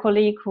with a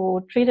colleague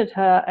who treated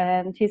her,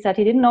 and he said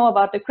he didn't know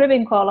about the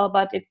cribbing collar,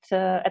 but it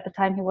at the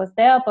time he was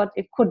there, but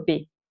it could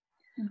be.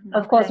 Mm-hmm.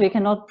 Of course, we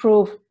cannot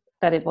prove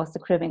that it was the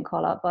cribbing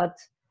collar, but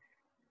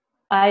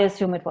I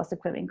assume it was the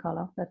cribbing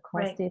collar that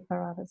caused the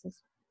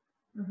paralysis.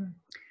 Mm-hmm.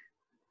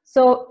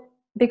 So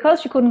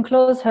because she couldn't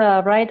close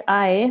her right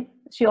eye,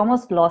 she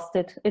almost lost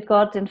it. It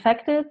got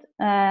infected,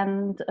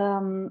 and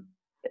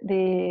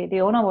the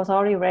owner was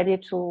already ready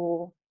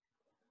to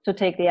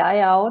take the eye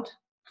out.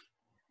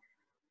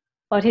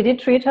 But he did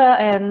treat her,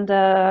 and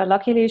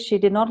luckily she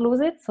did not lose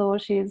it. So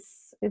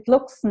it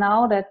looks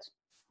now that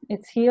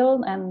it's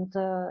healed, and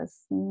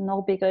it's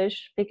no big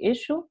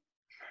issue.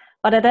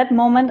 But at that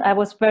moment, I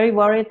was very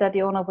worried that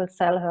the owner will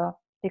sell her,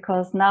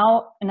 because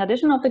now, in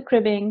addition of the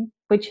cribbing,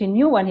 which he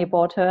knew when he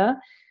bought her,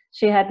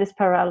 she had this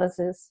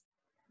paralysis.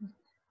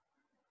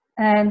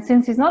 And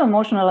since he's not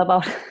emotional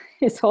about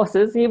his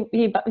horses,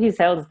 he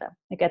sells them.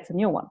 He gets a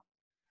new one.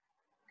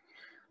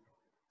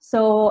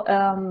 So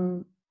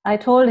I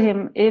told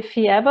him if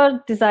he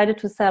ever decided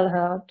to sell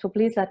her, to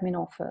please let me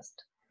know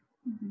first.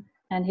 Mm-hmm.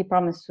 And he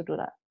promised to do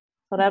that.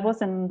 So that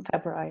was in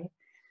February.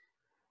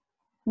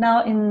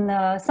 Now in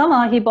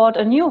summer, he bought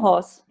a new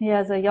horse. He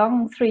has a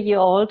young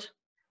 3-year-old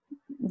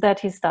that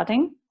he's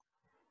starting.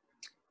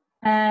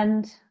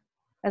 And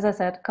as I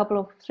said,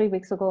 3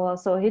 weeks ago or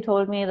so, he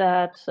told me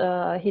that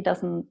he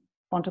doesn't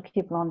want to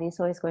keep Blondie,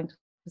 so he's going to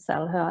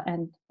sell her.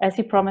 And as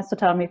he promised to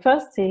tell me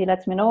first, he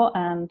lets me know,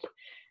 and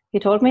he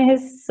told me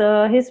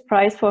his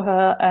price for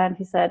her, and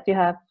he said, he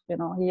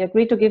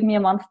agreed to give me a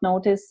month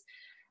notice,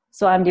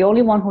 so I'm the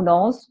only one who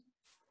knows.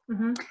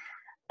 Mm-hmm.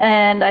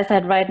 And I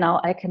said, right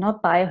now I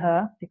cannot buy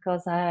her,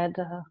 because I had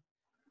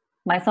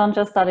my son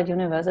just started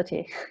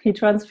university. He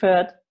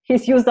transferred.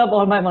 He's used up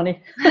all my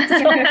money.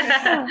 So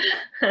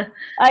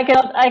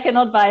I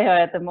cannot buy her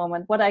at the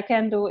moment. What I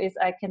can do is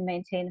I can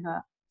maintain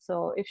her.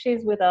 So if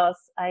she's with us,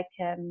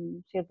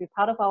 she'll be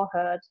part of our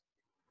herd,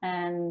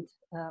 and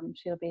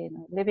she'll be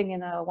living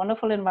in a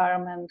wonderful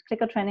environment,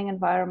 clicker training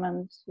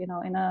environment,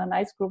 in a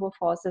nice group of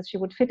horses. She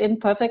would fit in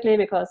perfectly,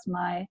 because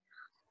my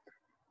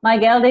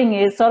gelding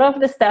is sort of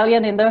the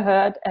stallion in the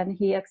herd, and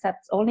he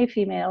accepts only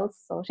females.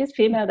 So she's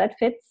female, that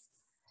fits.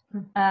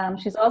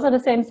 She's also the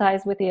same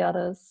size with the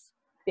others.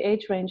 The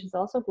age range is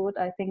also good.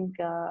 I think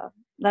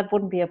that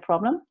wouldn't be a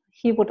problem.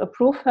 He would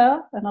approve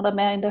her, another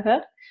mare in the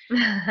herd.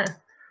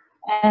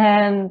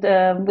 And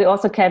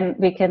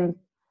we can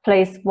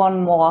place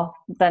one more,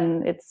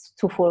 then it's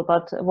too full,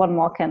 but one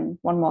more can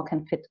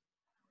fit.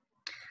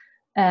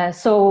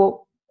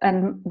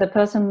 And the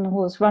person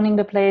who's running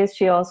the place,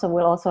 she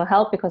will also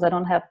help, because I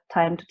don't have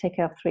time to take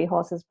care of 3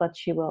 horses, but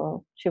she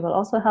will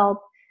also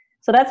help.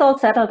 So that's all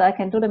settled. I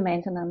can do the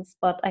maintenance,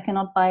 but I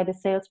cannot buy the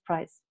sales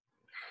price.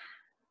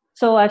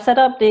 So I've set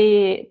up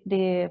the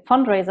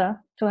fundraiser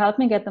to help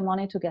me get the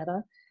money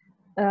together,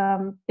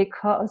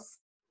 because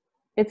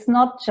it's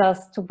not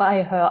just to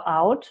buy her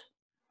out.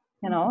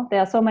 There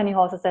are so many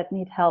horses that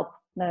need help,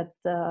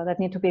 that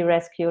need to be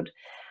rescued.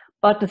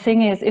 But the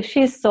thing is, if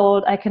she's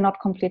sold, I cannot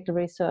complete the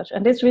research.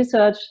 And this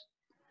research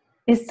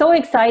is so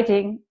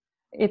exciting.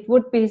 It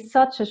would be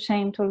such a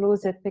shame to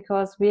lose it,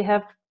 because we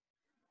have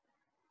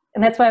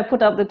and that's why I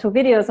put up the 2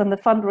 videos on the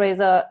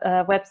fundraiser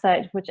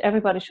website, which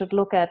everybody should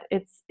look at.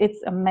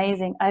 It's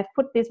amazing. I've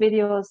put these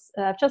videos,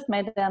 I've just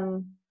made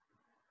them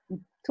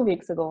 2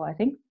 weeks ago, I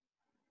think.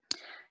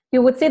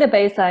 You would see the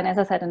baseline, as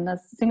I said, in the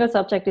single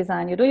subject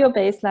design. You do your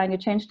baseline, you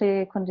change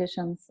the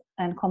conditions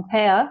and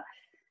compare.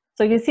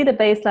 So you see the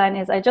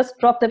baseline is, I just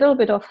dropped a little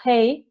bit of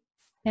hay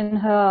in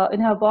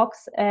her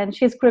box, and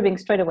she's cribbing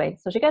straight away.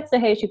 So she gets the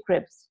hay, she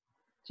cribs.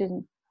 She's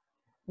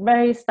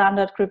very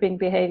standard cribbing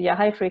behavior,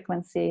 high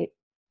frequency,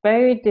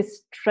 very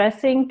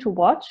distressing to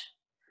watch.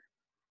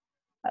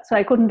 So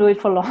I couldn't do it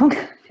for long.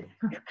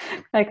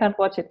 I can't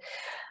watch it.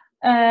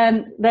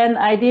 And then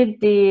I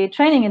did the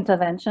training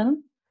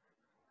intervention,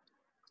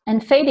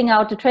 and fading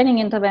out the training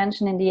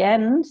intervention in the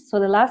end. So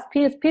the last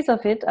piece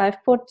of it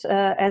I've put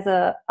as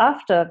a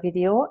after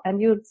video,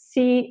 and you'd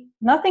see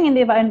nothing in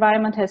the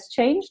environment has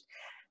changed.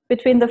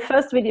 Between the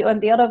first video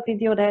and the other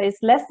video, there is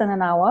less than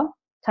an hour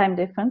time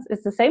difference.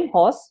 It's the same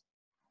horse.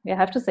 You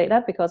have to say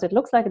that because it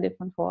looks like a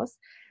different horse.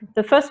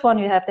 The first one,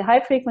 you have the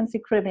high frequency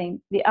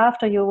cribbing. The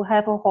after, you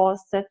have a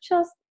horse that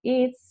just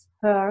eats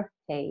her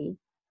hay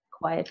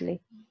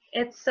quietly.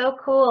 It's so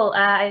cool.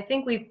 I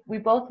think we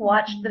both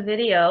watched the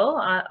video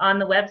on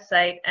the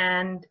website,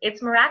 and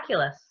it's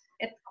miraculous.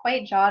 It's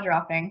quite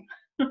jaw-dropping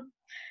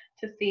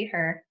to see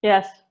her.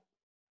 Yes,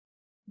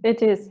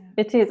 it is.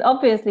 It is.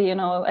 Obviously, you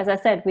know, as I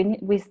said,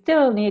 we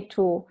still need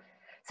to.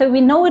 So we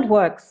know it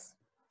works.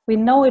 We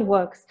know it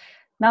works.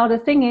 Now the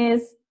thing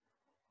is,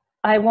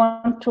 I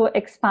want to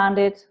expand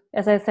it,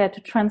 as I said,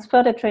 to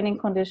transfer the training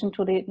condition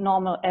to the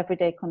normal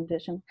everyday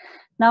condition.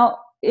 Now,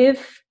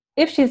 if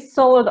she's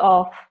sold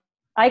off,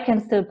 I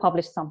can still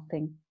publish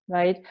something,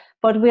 right?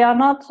 But we are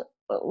not.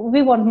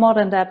 We want more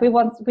than that. We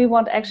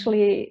want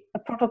actually a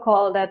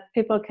protocol that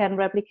people can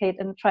replicate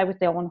and try with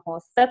their own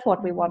horse. That's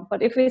what we want.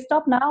 But if we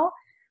stop now,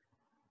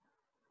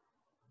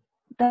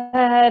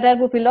 that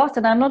would be lost.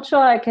 And I'm not sure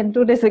I can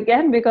do this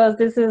again, because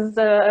this is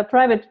a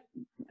private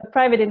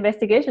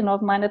investigation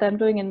of mine that I'm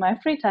doing in my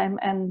free time,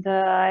 and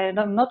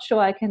I'm not sure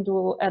I can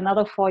do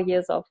another 4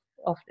 years of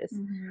this.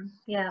 Mm-hmm.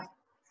 Yeah.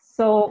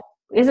 So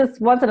this is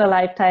once in a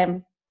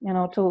lifetime, you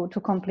know,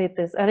 to complete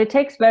this, and it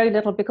takes very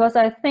little, because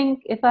I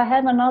think if I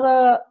have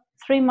another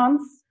 3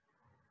 months,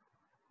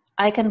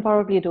 I can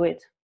probably do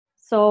it.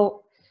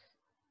 So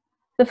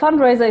the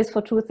fundraiser is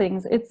for 2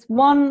 things. It's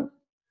one,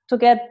 to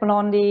get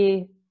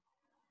Blondie,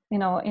 you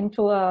know,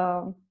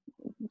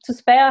 to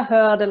spare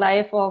her the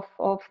life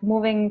of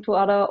moving to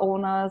other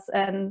owners.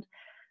 And,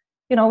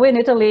 you know, in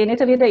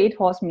Italy they eat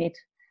horse meat.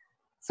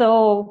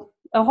 So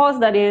a horse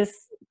that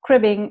is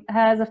cribbing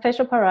has a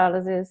facial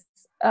paralysis,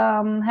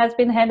 has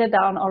been handed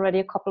down already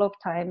a couple of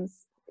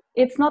times.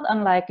 It's not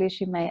unlikely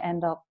she may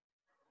end up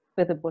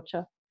with a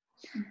butcher.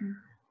 Mm-hmm.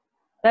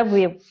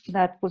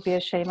 That would be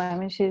a shame. I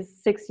mean,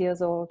 she's 6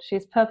 years old.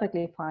 She's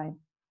perfectly fine.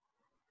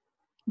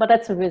 But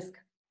that's a risk,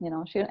 you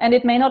know. And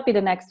it may not be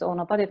the next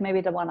owner, but it may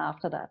be the one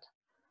after that.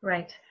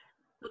 Right.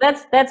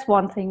 That's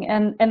one thing.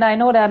 And I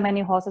know there are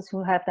many horses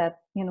who have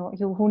that, you know,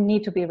 who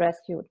need to be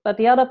rescued. But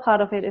the other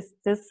part of it is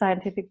this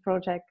scientific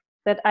project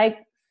that I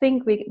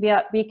think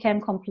we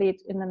can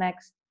complete in the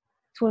next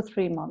 2 or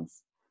 3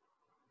 months,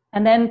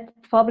 and then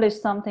publish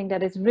something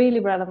that is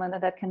really relevant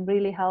and that can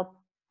really help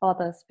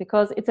others,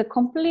 because it's a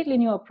completely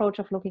new approach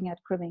of looking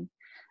at cribbing,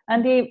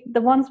 and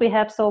the ones we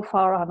have so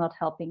far are not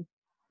helping.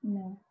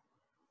 No.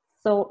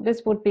 So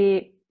this would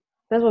be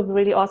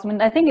really awesome.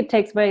 And I think it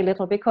takes very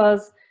little,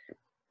 because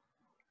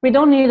we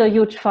don't need a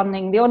huge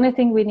funding. The only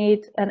thing we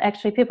need, and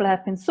actually people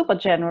have been super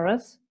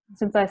generous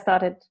since I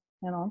started,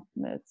 you know,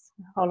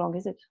 how long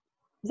is it?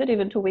 Is it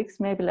even 2 weeks?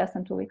 Maybe less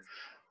than 2 weeks.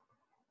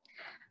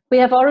 We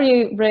have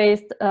already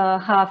raised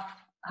half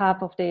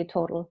of the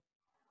total.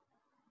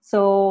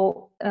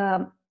 So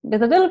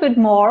with a little bit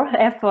more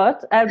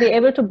effort, I'll be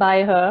able to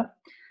buy her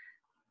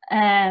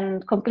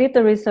and complete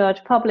the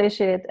research, publish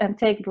it, and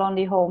take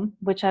Blondie home,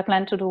 which I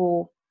plan to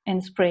do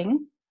in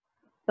spring.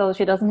 So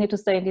she doesn't need to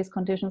stay in these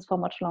conditions for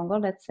much longer.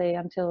 Let's say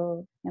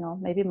until, you know,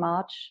 maybe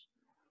March,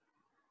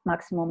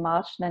 maximum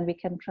March. Then we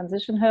can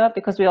transition her,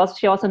 because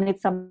she also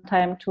needs some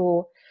time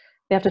to.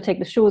 We have to take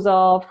the shoes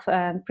off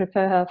and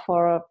prepare her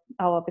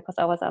because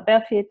ours are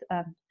bare feet,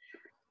 and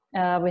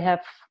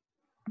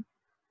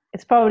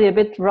it's probably a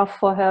bit rough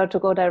for her to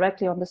go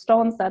directly on the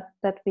stones that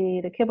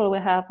the kibble we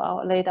have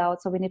laid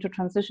out. So we need to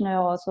transition her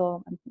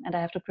also, and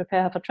I have to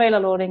prepare her for trailer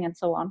loading and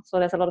so on. So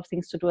there's a lot of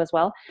things to do as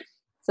well.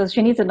 So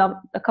she needs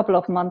a couple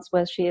of months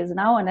where she is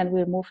now, and then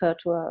we'll move her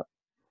to a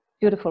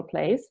beautiful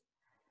place.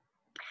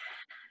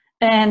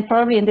 And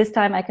probably in this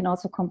time I can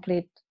also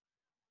complete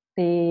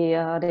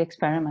the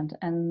experiment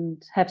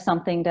and have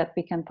something that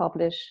we can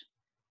publish.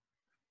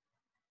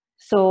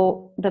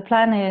 So the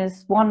plan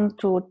is, one,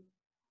 to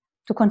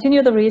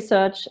continue the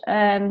research,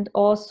 and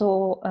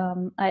also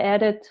I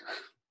added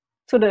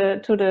to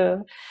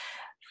the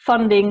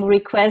funding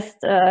request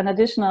an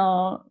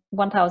additional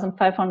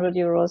 1,500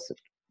 euros,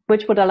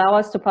 which would allow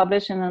us to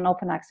publish in an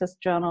open access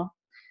journal.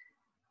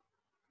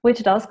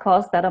 which does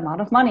cost that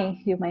amount of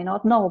money. You may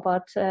not know,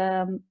 but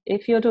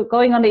if you're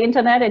going on the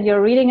internet and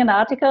you're reading an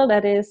article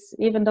that is,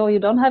 even though you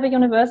don't have a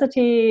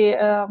university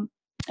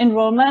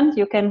enrollment,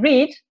 you can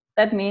read,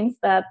 that means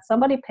that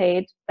somebody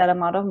paid that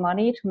amount of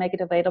money to make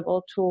it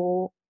available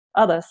to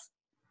others.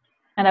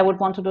 And I would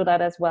want to do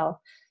that as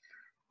well.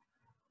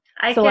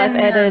 I've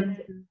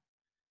added,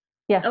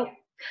 yeah. Oh,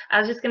 I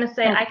was just going to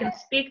say, I can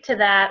speak to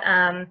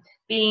that.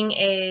 Being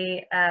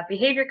a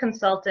behavior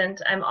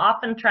consultant, I'm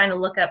often trying to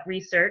look up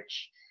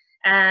research,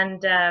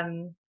 and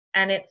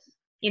it's,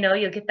 you know,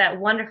 you'll get that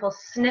wonderful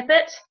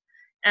snippet,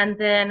 and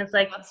then it's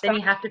like, then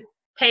you have to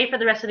pay for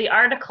the rest of the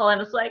article,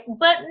 and it's like,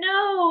 but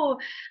no.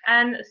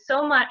 And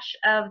so much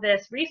of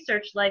this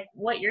research, like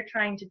what you're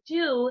trying to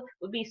do,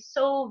 would be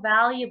so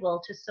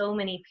valuable to so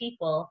many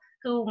people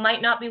who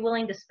might not be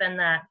willing to spend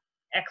that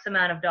X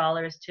amount of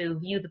dollars to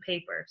view the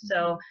paper.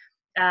 So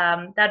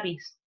that'd be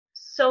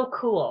so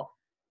cool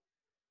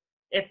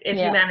if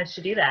you manage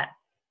to do that.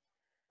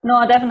 No,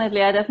 I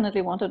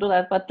definitely want to do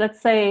that. But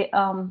let's say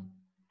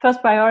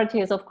first priority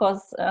is, of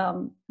course,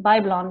 buy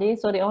Blondie.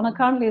 So the owner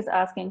currently is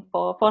asking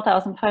for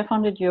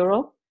 4,500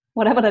 euro,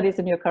 whatever that is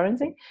in your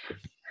currency,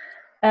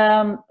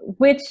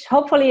 which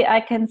hopefully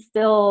I can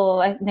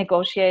still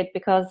negotiate,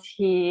 because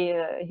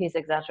he's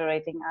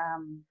exaggerating.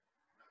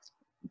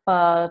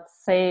 But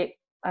say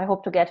I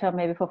hope to get her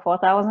maybe for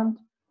 4,000.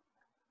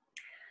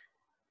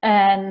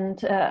 And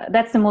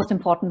that's the most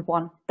important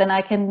one. Then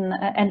I can,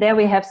 and there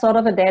we have sort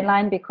of a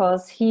deadline,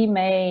 because he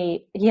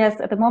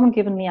has at the moment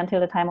given me until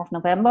the time of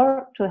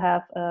November to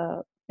have,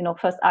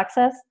 first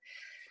access.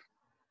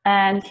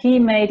 And he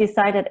may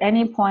decide at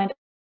any point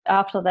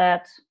after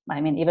that, I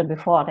mean, even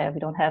before that,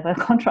 we don't have a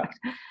contract,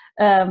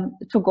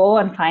 to go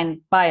and find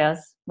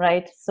buyers,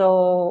 right?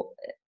 So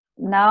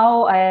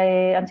now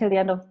until the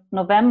end of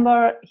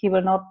November, he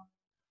will not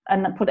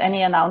put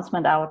any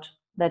announcement out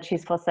that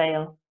she's for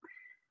sale.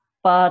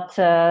 But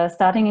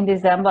starting in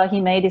December,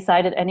 he may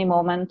decide at any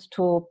moment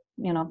to,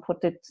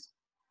 put it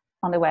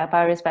on the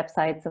various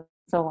websites and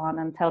so on,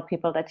 and tell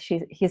people that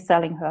he's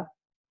selling her.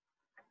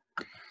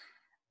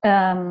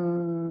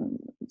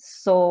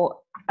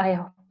 So I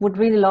would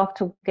really love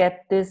to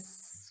get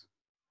this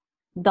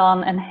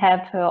done and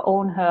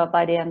own her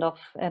by the end of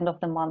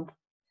the month.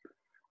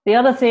 The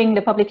other thing,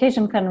 the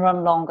publication can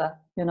run longer.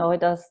 It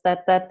does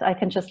that I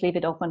can just leave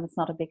it open. It's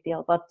not a big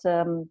deal. But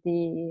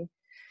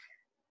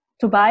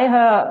to buy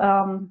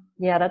her,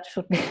 that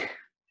should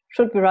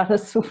be rather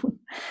soon.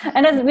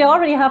 And as we're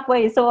already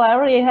halfway, so I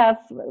already have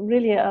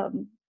really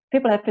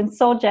people have been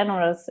so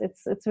generous.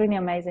 It's really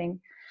amazing.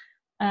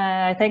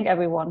 I thank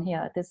everyone here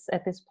at this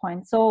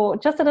point. So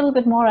just a little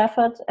bit more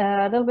effort,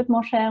 a little bit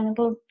more sharing,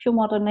 a few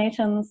more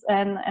donations,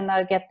 and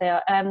I'll get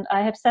there. And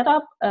I have set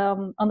up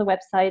on the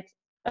website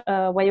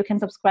where you can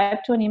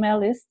subscribe to an email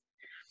list.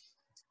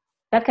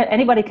 That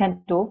anybody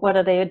can do,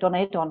 whether they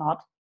donate or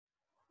not.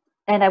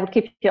 And I would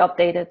keep you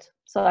updated.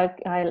 So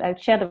I'll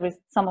share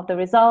some of the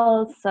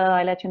results.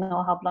 I let you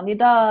know how Blondie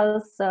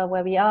does,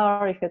 where we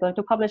are, if you're going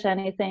to publish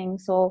anything.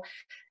 So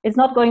it's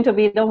not going to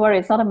be, don't worry,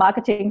 it's not a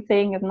marketing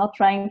thing. I'm not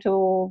trying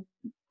to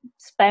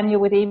spam you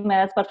with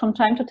emails, but from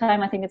time to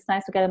time, I think it's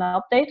nice to get an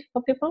update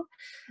for people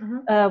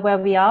where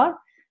we are.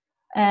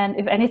 And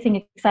if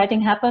anything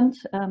exciting happened,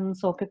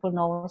 so people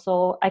know.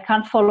 So I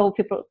can't follow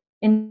people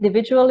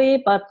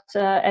individually, but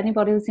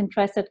anybody who's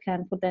interested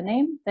can put their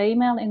name, their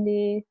email in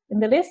the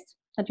list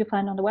that you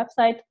find on the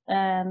website,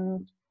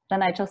 and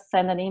then I just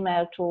send an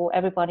email to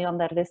everybody on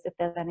that list if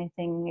there's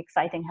anything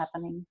exciting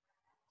happening.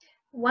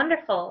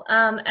 Wonderful.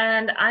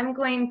 And I'm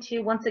going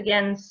to once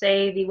again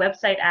say the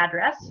website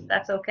address, if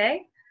that's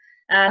okay.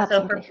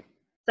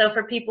 So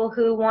for people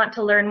who want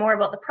to learn more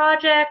about the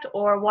project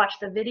or watch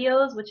the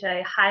videos, which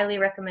I highly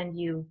recommend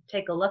you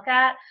take a look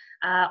at.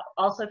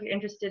 Also, if you're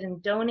interested in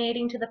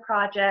donating to the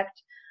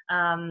project,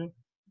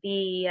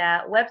 the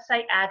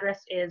website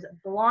address is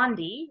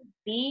Blondie,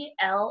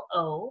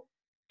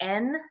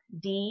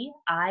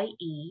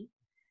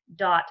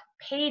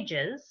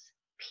 BLONDIE.pages,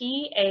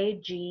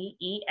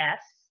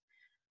 PAGES,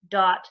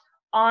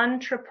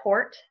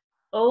 .ontraport,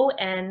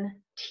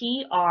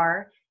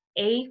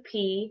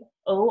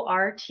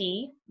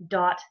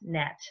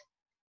 ONTRAPORT.net.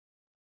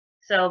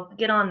 So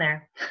get on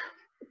there.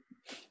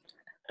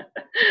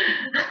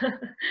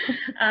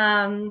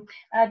 Do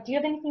you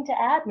have anything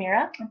to add,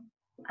 Mira?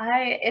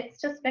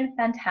 It's just been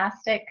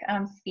fantastic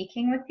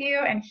speaking with you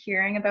and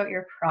hearing about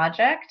your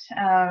project.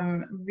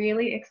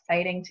 Really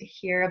exciting to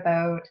hear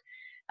about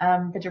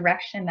the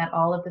direction that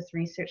all of this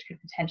research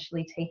could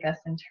potentially take us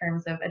in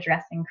terms of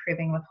addressing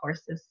cribbing with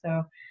horses.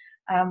 So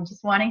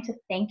just wanting to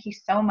thank you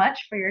so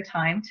much for your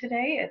time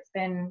today. It's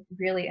been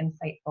really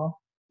insightful.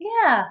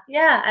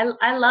 Yeah,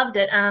 I loved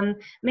it.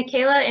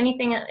 Michaela,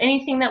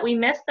 anything that we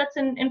missed that's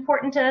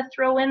important to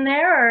throw in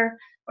there,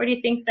 or do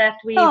you think that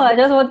we? No, I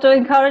just want to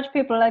encourage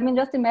people. I mean,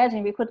 just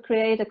imagine we could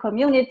create a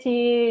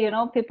community,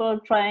 people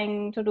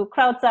trying to do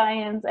crowd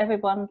science,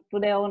 everyone do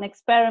their own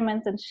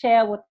experiments and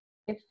share what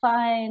they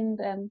find.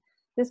 And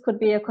this could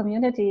be a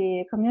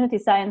community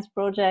science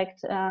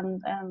project,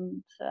 and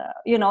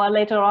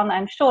later on,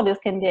 I'm sure this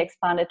can be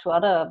expanded to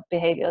other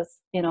behaviors.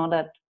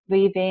 That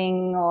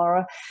weaving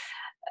or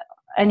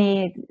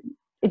any,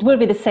 it will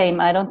be the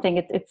same. I don't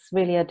think it's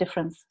really a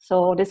difference.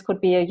 So this could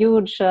be a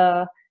huge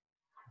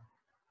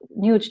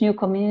new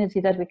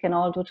community that we can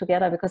all do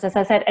together, because as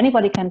I said,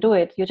 anybody can do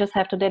it. You just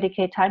have to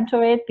dedicate time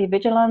to it, be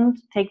vigilant,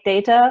 take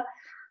data,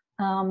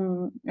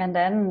 and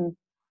then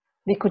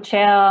we could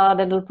share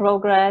the little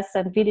progress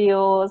and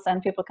videos,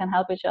 and people can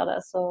help each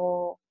other.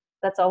 So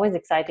that's always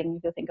exciting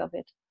if you think of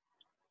it.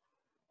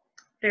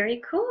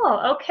 Very cool.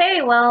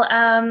 Okay, well,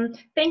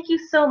 thank you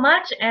so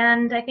much,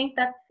 and I think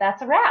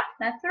that's a wrap.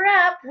 That's a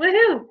wrap.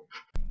 Woohoo!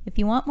 If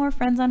you want more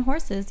Friends on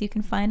Horses, you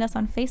can find us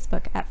on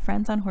Facebook at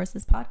Friends on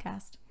Horses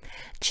Podcast.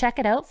 Check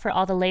it out for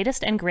all the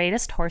latest and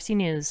greatest horsey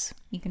news.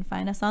 You can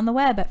find us on the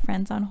web at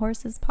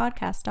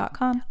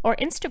friendsonhorsespodcast.com or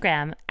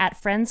Instagram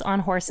at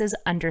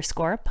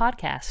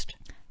friendsonhorses_podcast.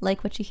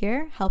 Like what you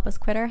hear? Help us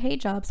quit our hay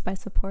jobs by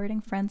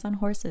supporting Friends on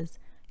Horses.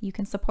 You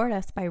can support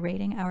us by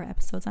rating our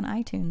episodes on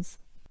iTunes,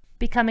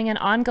 becoming an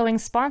ongoing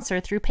sponsor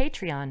through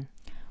Patreon,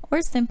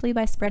 or simply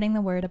by spreading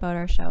the word about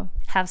our show.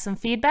 Have some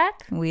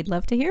feedback? We'd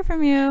love to hear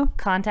from you.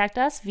 Contact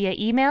us via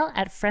email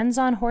at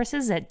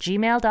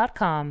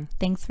friendsonhorses@gmail.com.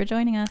 Thanks for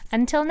joining us.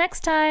 Until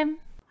next time.